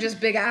Jeff. and they're just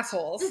big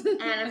assholes.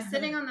 And I'm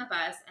sitting on the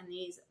bus, and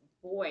these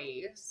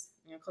boys,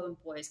 I'm gonna call them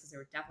boys because they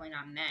were definitely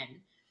not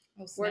men,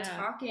 Oh, we're snap.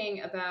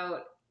 talking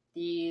about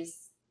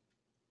these.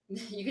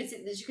 You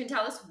can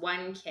tell this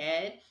one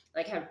kid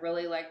like had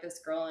really liked this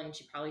girl, and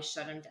she probably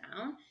shut him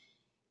down.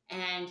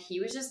 And he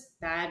was just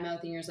bad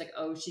mouthing. He was like,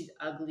 oh, she's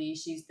ugly,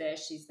 she's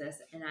this.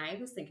 And I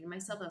was thinking to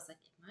myself, I was like,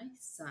 if my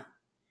son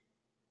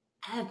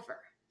ever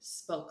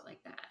spoke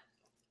like that,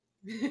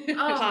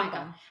 oh my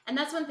God. And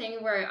that's one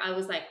thing where I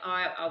was like, oh,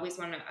 I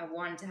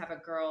wanted to have a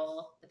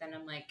girl, but then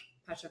I'm like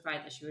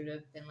petrified that she would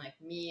have been like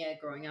me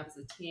growing up as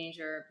a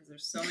teenager, because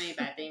there's so many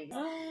bad things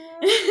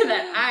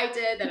that I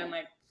did that I'm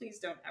like, please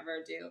don't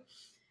ever do.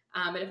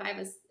 But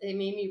it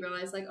made me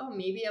realize like, oh,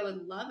 maybe I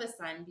would love a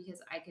son because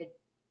I could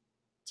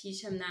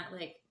teach him that,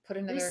 like, Put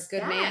another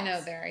respect. good man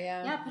out there.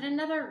 Yeah, put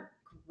another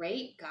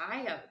great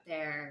guy out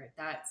there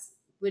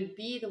would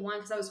be the one,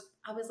 because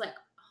I was like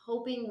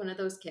hoping one of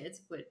those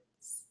kids would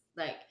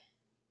like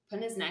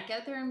put his neck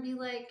out there and be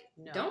like,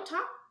 No. don't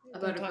talk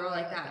about a girl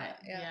like that.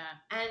 Yeah.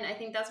 And I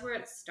think that's where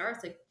it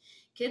starts. Like,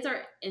 kids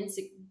are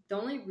insecure. The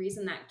only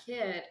reason that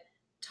kid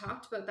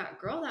talked about that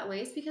girl that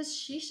way is because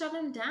she shut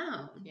him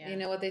down. Yeah. You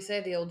know what they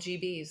say, the old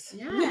GBs.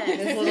 Yeah.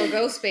 His little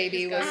ghost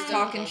baby was Disgusting.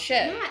 talking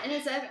shit. Yeah, and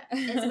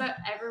it's about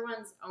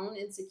everyone's own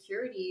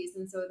insecurities,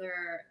 and so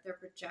they're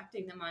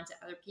projecting them onto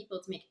other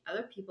people to make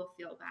other people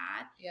feel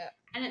bad. Yeah.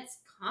 And it's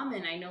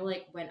common. I know,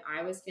 like, when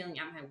I was feeling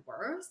at my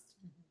worst,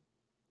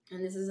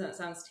 and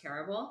sounds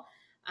terrible,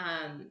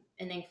 and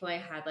thankfully I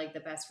had like the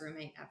best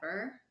roommate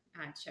ever.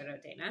 Shout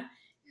out Dana,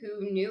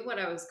 who knew what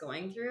I was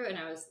going through, and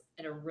I was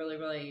at a really,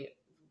 really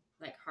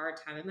like hard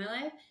time in my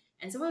life,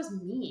 and so I was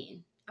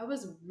mean. I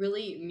was a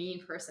really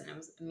mean person. I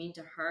was mean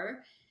to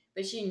her,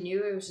 but she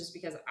knew it was just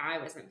because I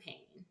was in pain.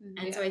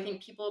 And so I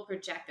think people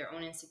project their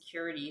own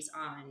insecurities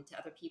on to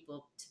other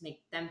people to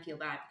make them feel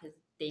bad because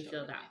they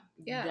feel that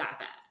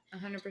bad.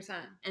 100%.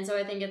 And so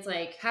I think it's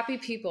like, happy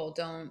people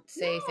don't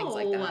say things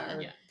like that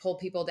or Yeah. pull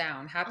people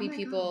down. Happy my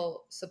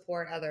people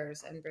support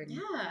others and bring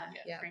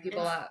bring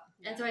people it up.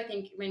 And so I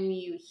think when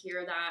you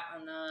hear that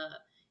on the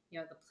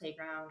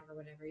playground or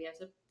whatever, you have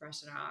to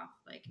brush it off,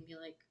 like, and be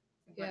like,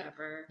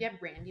 whatever. Yeah,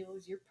 Brandy, what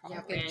was your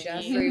problem? Yeah, Brandy.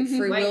 Jeff,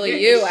 free What Willy,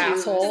 your you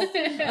issues? asshole.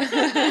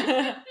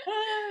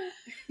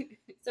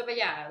 So, but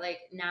yeah, like,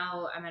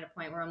 now I'm at a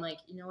point where I'm like,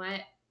 you know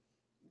what?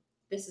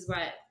 This is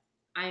what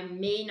I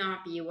may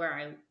not be where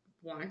I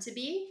want to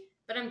be,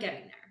 but I'm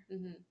getting there.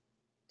 Mm-hmm.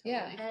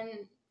 Yeah.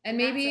 And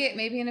maybe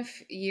that's in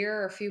a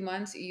year or a few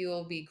months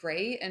you'll be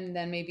great, and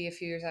then maybe a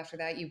few years after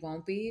that you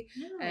won't be.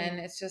 No. And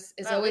it's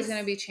But always at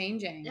going to least- be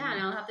changing. Yeah,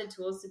 and I'll have the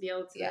tools to be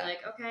able to be like,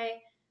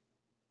 okay,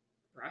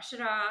 brush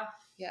it off.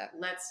 Yeah.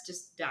 Let's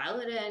just dial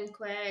it in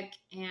quick,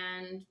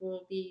 and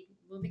we'll be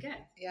good.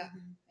 Yeah.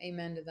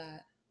 Amen to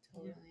that.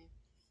 Totally.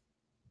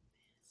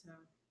 So,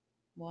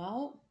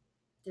 Well,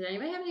 did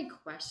anybody have any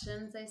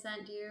questions I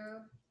sent you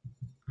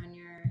on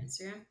your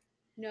Instagram?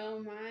 No,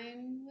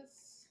 mine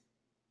was,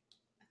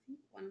 I think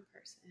one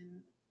person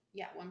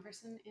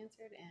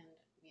answered and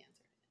we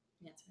answered.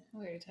 Yes. we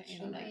already touched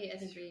on that. I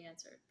think we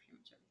answered pretty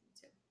much everything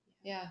too.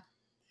 Yeah.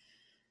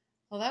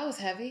 Well, that was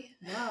heavy.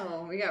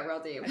 Whoa, we got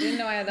real deep. I didn't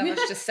know I had that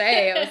much to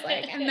say. I was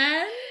like,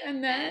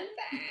 and then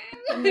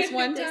this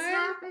one This time.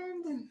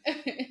 happened.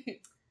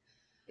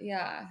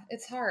 Yeah,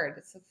 it's hard.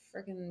 It's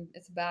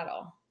a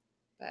battle.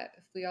 But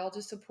if we all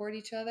just support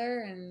each other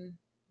and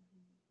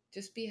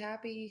just be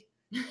happy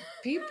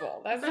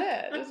people, that's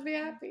it. Just be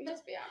happy.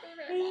 Just be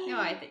happy. No,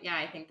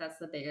 I think that's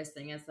the biggest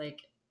thing is, like,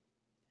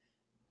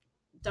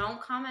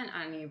 don't comment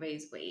on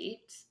anybody's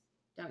weight.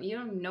 You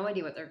have no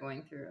idea what they're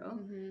going through.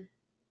 Mm-hmm.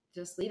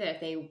 Just leave it. If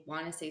they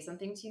want to say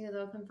something to you,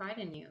 they'll confide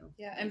in you.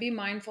 Yeah, and be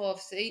mindful of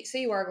say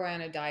you are going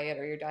on a diet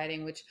or you're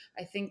dieting, which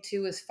I think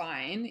too is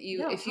fine.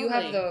 If you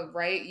have the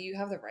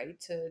right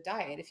to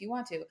diet if you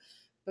want to,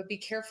 but be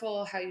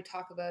careful how you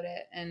talk about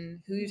it and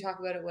who you talk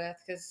about it with,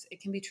 because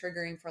it can be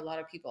triggering for a lot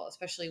of people,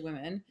 especially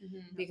women,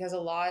 because a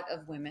lot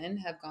of women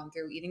have gone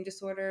through eating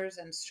disorders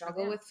and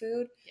struggle with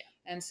food. Yeah.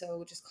 And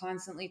so just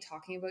constantly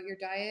talking about your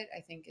diet,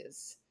 I think it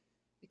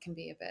can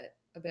be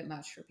a bit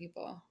much for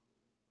people.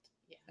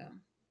 Yeah. So.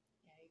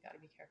 Yeah, you got to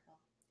be careful.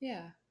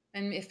 Yeah.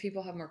 And if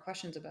people have more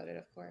questions about it,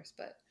 of course,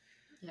 but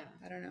Yeah.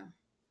 I don't know.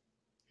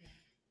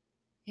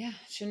 Yeah,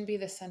 shouldn't be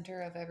the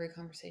center of every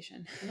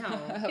conversation. No.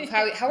 Of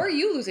how are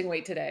you losing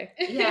weight today?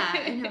 Yeah,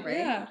 I know, right?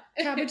 Yeah,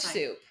 cabbage Fine.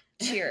 soup.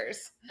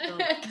 Cheers.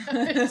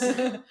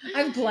 The,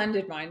 I've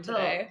blended mine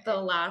today. the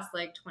last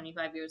like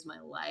 25 years of my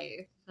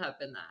life have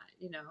been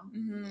that,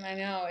 I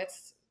know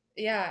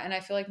and I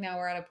feel like now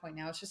we're at a point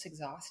now it's just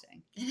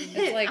exhausting.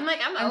 It's like,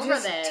 I'm over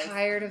just this.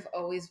 tired of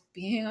always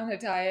being on a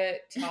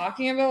diet,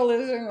 talking about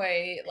losing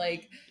weight,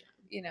 like,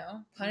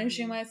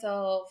 punishing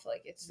myself.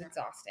 Like, it's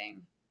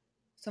exhausting.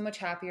 So much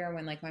happier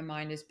when like my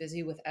mind is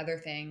busy with other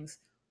things,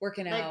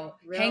 working Like, out,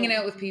 real- hanging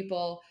out with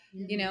people,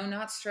 Mhm.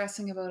 not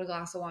stressing about a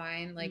glass of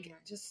wine, like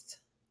Mhm. just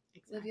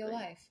live your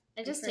life.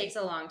 It just takes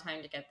a long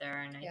time to get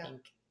there, and I Yeah.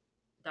 think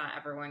that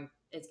everyone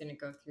is going to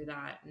go through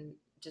that, and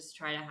just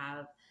try to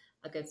have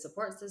a good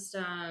support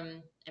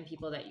system and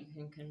people that you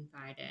can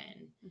confide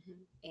in.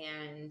 Mm-hmm.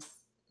 And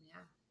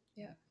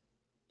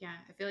Yeah,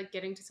 I feel like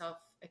getting to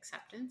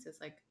self-acceptance is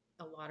like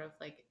a lot of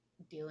like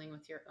dealing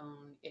with your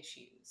own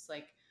issues.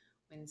 Like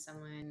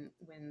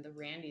when the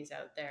Randy's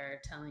out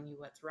there telling you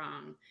what's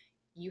wrong,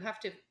 you have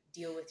to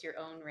deal with your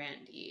own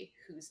Randy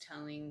who's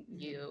telling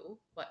you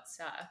what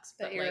sucks.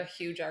 That But you're like, a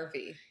huge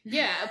RV.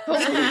 yeah, but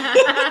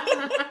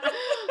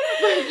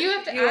you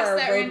have to You are ask a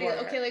that road Randy, warrior.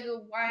 okay, like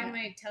why am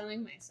Yeah. I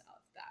telling myself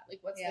that? Like,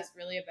 what's Yeah. this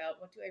really about?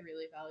 What do I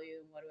really value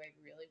and what do I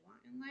really want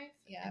in life?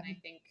 Yeah. And I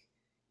think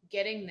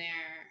getting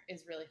there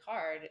is really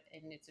hard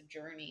and it's a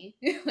journey.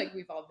 Like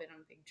we've all been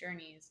on big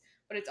journeys,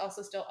 but it's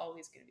also still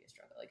always going to be a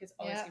struggle. Like it's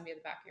always Yeah. going to be at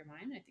the back of your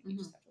mind. I think you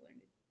just have to learn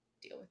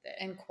to deal with it.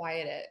 And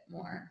quiet it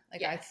more.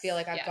 Like I Yes. feel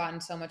like I've Yeah. gotten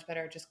so much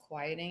better at just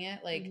quieting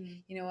it. Like,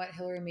 you know what,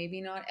 Hillary,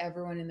 maybe not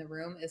everyone in the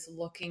room is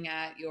looking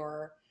at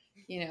your,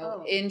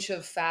 inch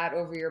of fat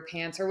over your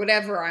pants or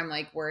whatever I'm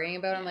like worrying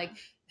about. I'm like,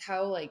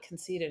 how like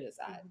conceited is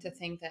that to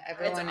think that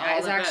everyone all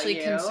is about actually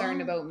you.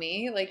 concerned about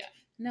me? Like,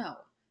 no.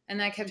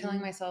 And I kept telling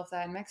Mhm. myself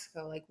that in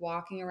Mexico, like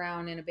walking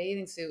around in a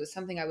bathing suit was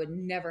something I would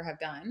never have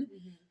done.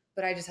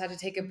 But I just had to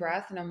take a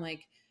breath and I'm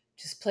like,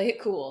 just play it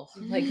cool.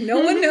 Like no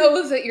one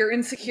knows that you're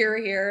insecure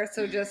here.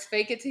 So just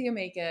fake it till you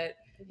make it.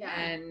 Yeah.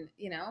 And,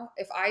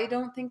 if I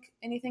don't think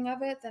anything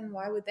of it, then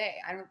why would they?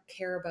 I don't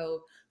care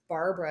about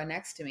Barbara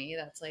next to me.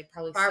 That's like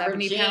probably Barbara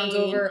 70 pounds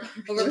Jane. over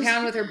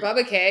pound with her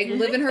bubba keg,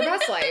 living her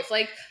best life.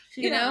 Like,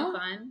 She's having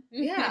fun.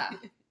 Yeah.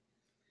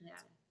 Yeah.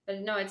 But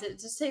no, it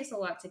just takes a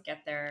lot to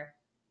get there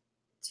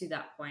to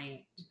that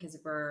point because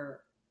we're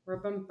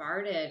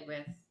bombarded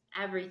with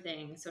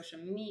everything, social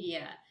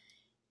media,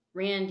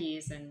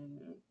 Randy's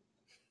and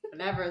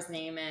whatever his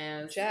name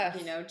is. Jeff.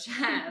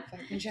 Jeff.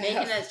 Fucking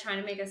Jeff. Trying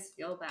to make us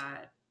feel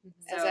bad.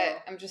 As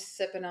I'm just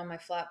sipping on my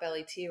flat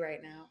belly tea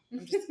right now.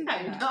 I'm just I'm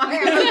I'm not.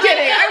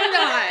 kidding. I'm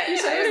not. You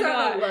should I'm have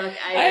not. look.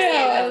 I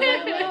know. I was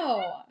like, no.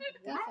 no.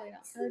 Definitely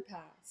not. Hard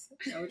pass.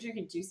 No, we're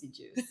drinking juicy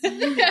juice.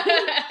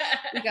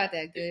 We got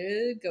that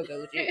good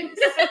go-go juice.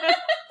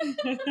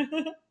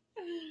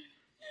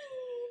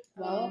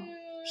 Well,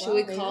 should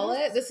we call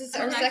it? This is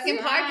our Next second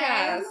time,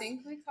 podcast. I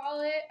think we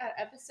call it at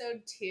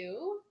episode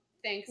 2.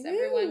 Thanks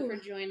everyone for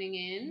joining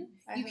in.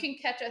 You can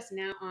catch us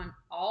now on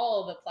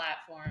all the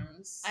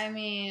platforms. I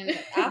mean,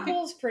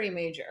 Apple's pretty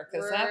major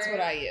because that's what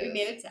I use. We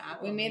made it to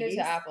Apple. We made it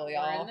to Apple, We're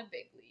y'all. in the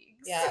big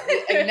leagues. Yeah,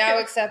 we're now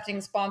accepting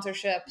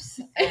sponsorships.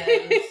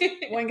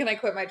 And when can I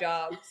quit my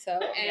job? So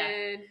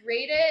And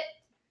rate it.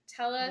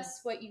 Tell us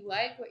what you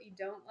like, what you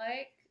don't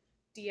like.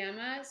 DM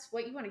us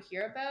what you want to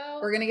hear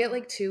about. we're gonna get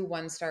like 2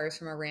 1-stars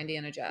from a Randy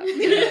and a Jeff.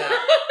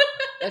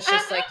 That's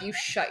just like you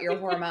shut your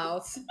whore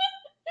mouth.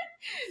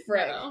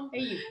 Frig. No.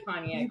 Hey, you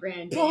Pontiac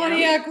Grand Dam.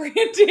 Pontiac Grand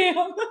Dam.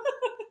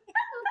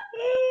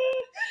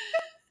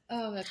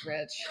 Oh, that's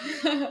rich.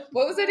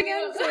 What was it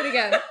again? Say it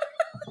again.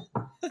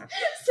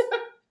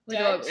 Like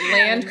a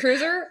Land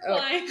Cruiser? Oh,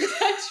 Flying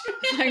Dutchman.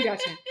 Flying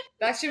Dutchman.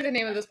 That should be the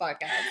name of this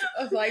podcast.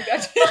 A Flying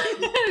Dutchman.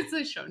 It's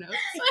the show notes.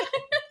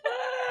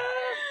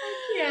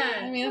 Yeah.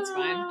 I mean, that's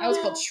fine. I was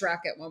called Shrek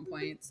at one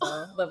point, so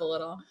live a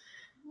little.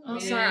 Oh,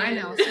 Sorry, I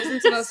know. This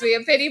isn't supposed to be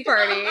a pity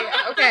party.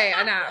 Okay,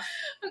 enough.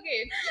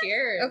 Okay,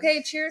 cheers.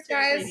 Okay, cheers,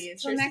 guys.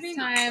 ladies. Till Cheers to next being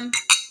time.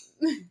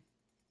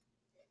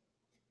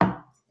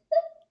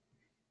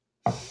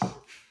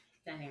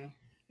 Dang.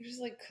 I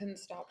just like couldn't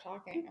stop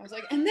talking. I was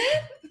like, and then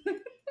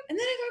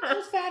I got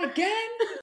called fat again.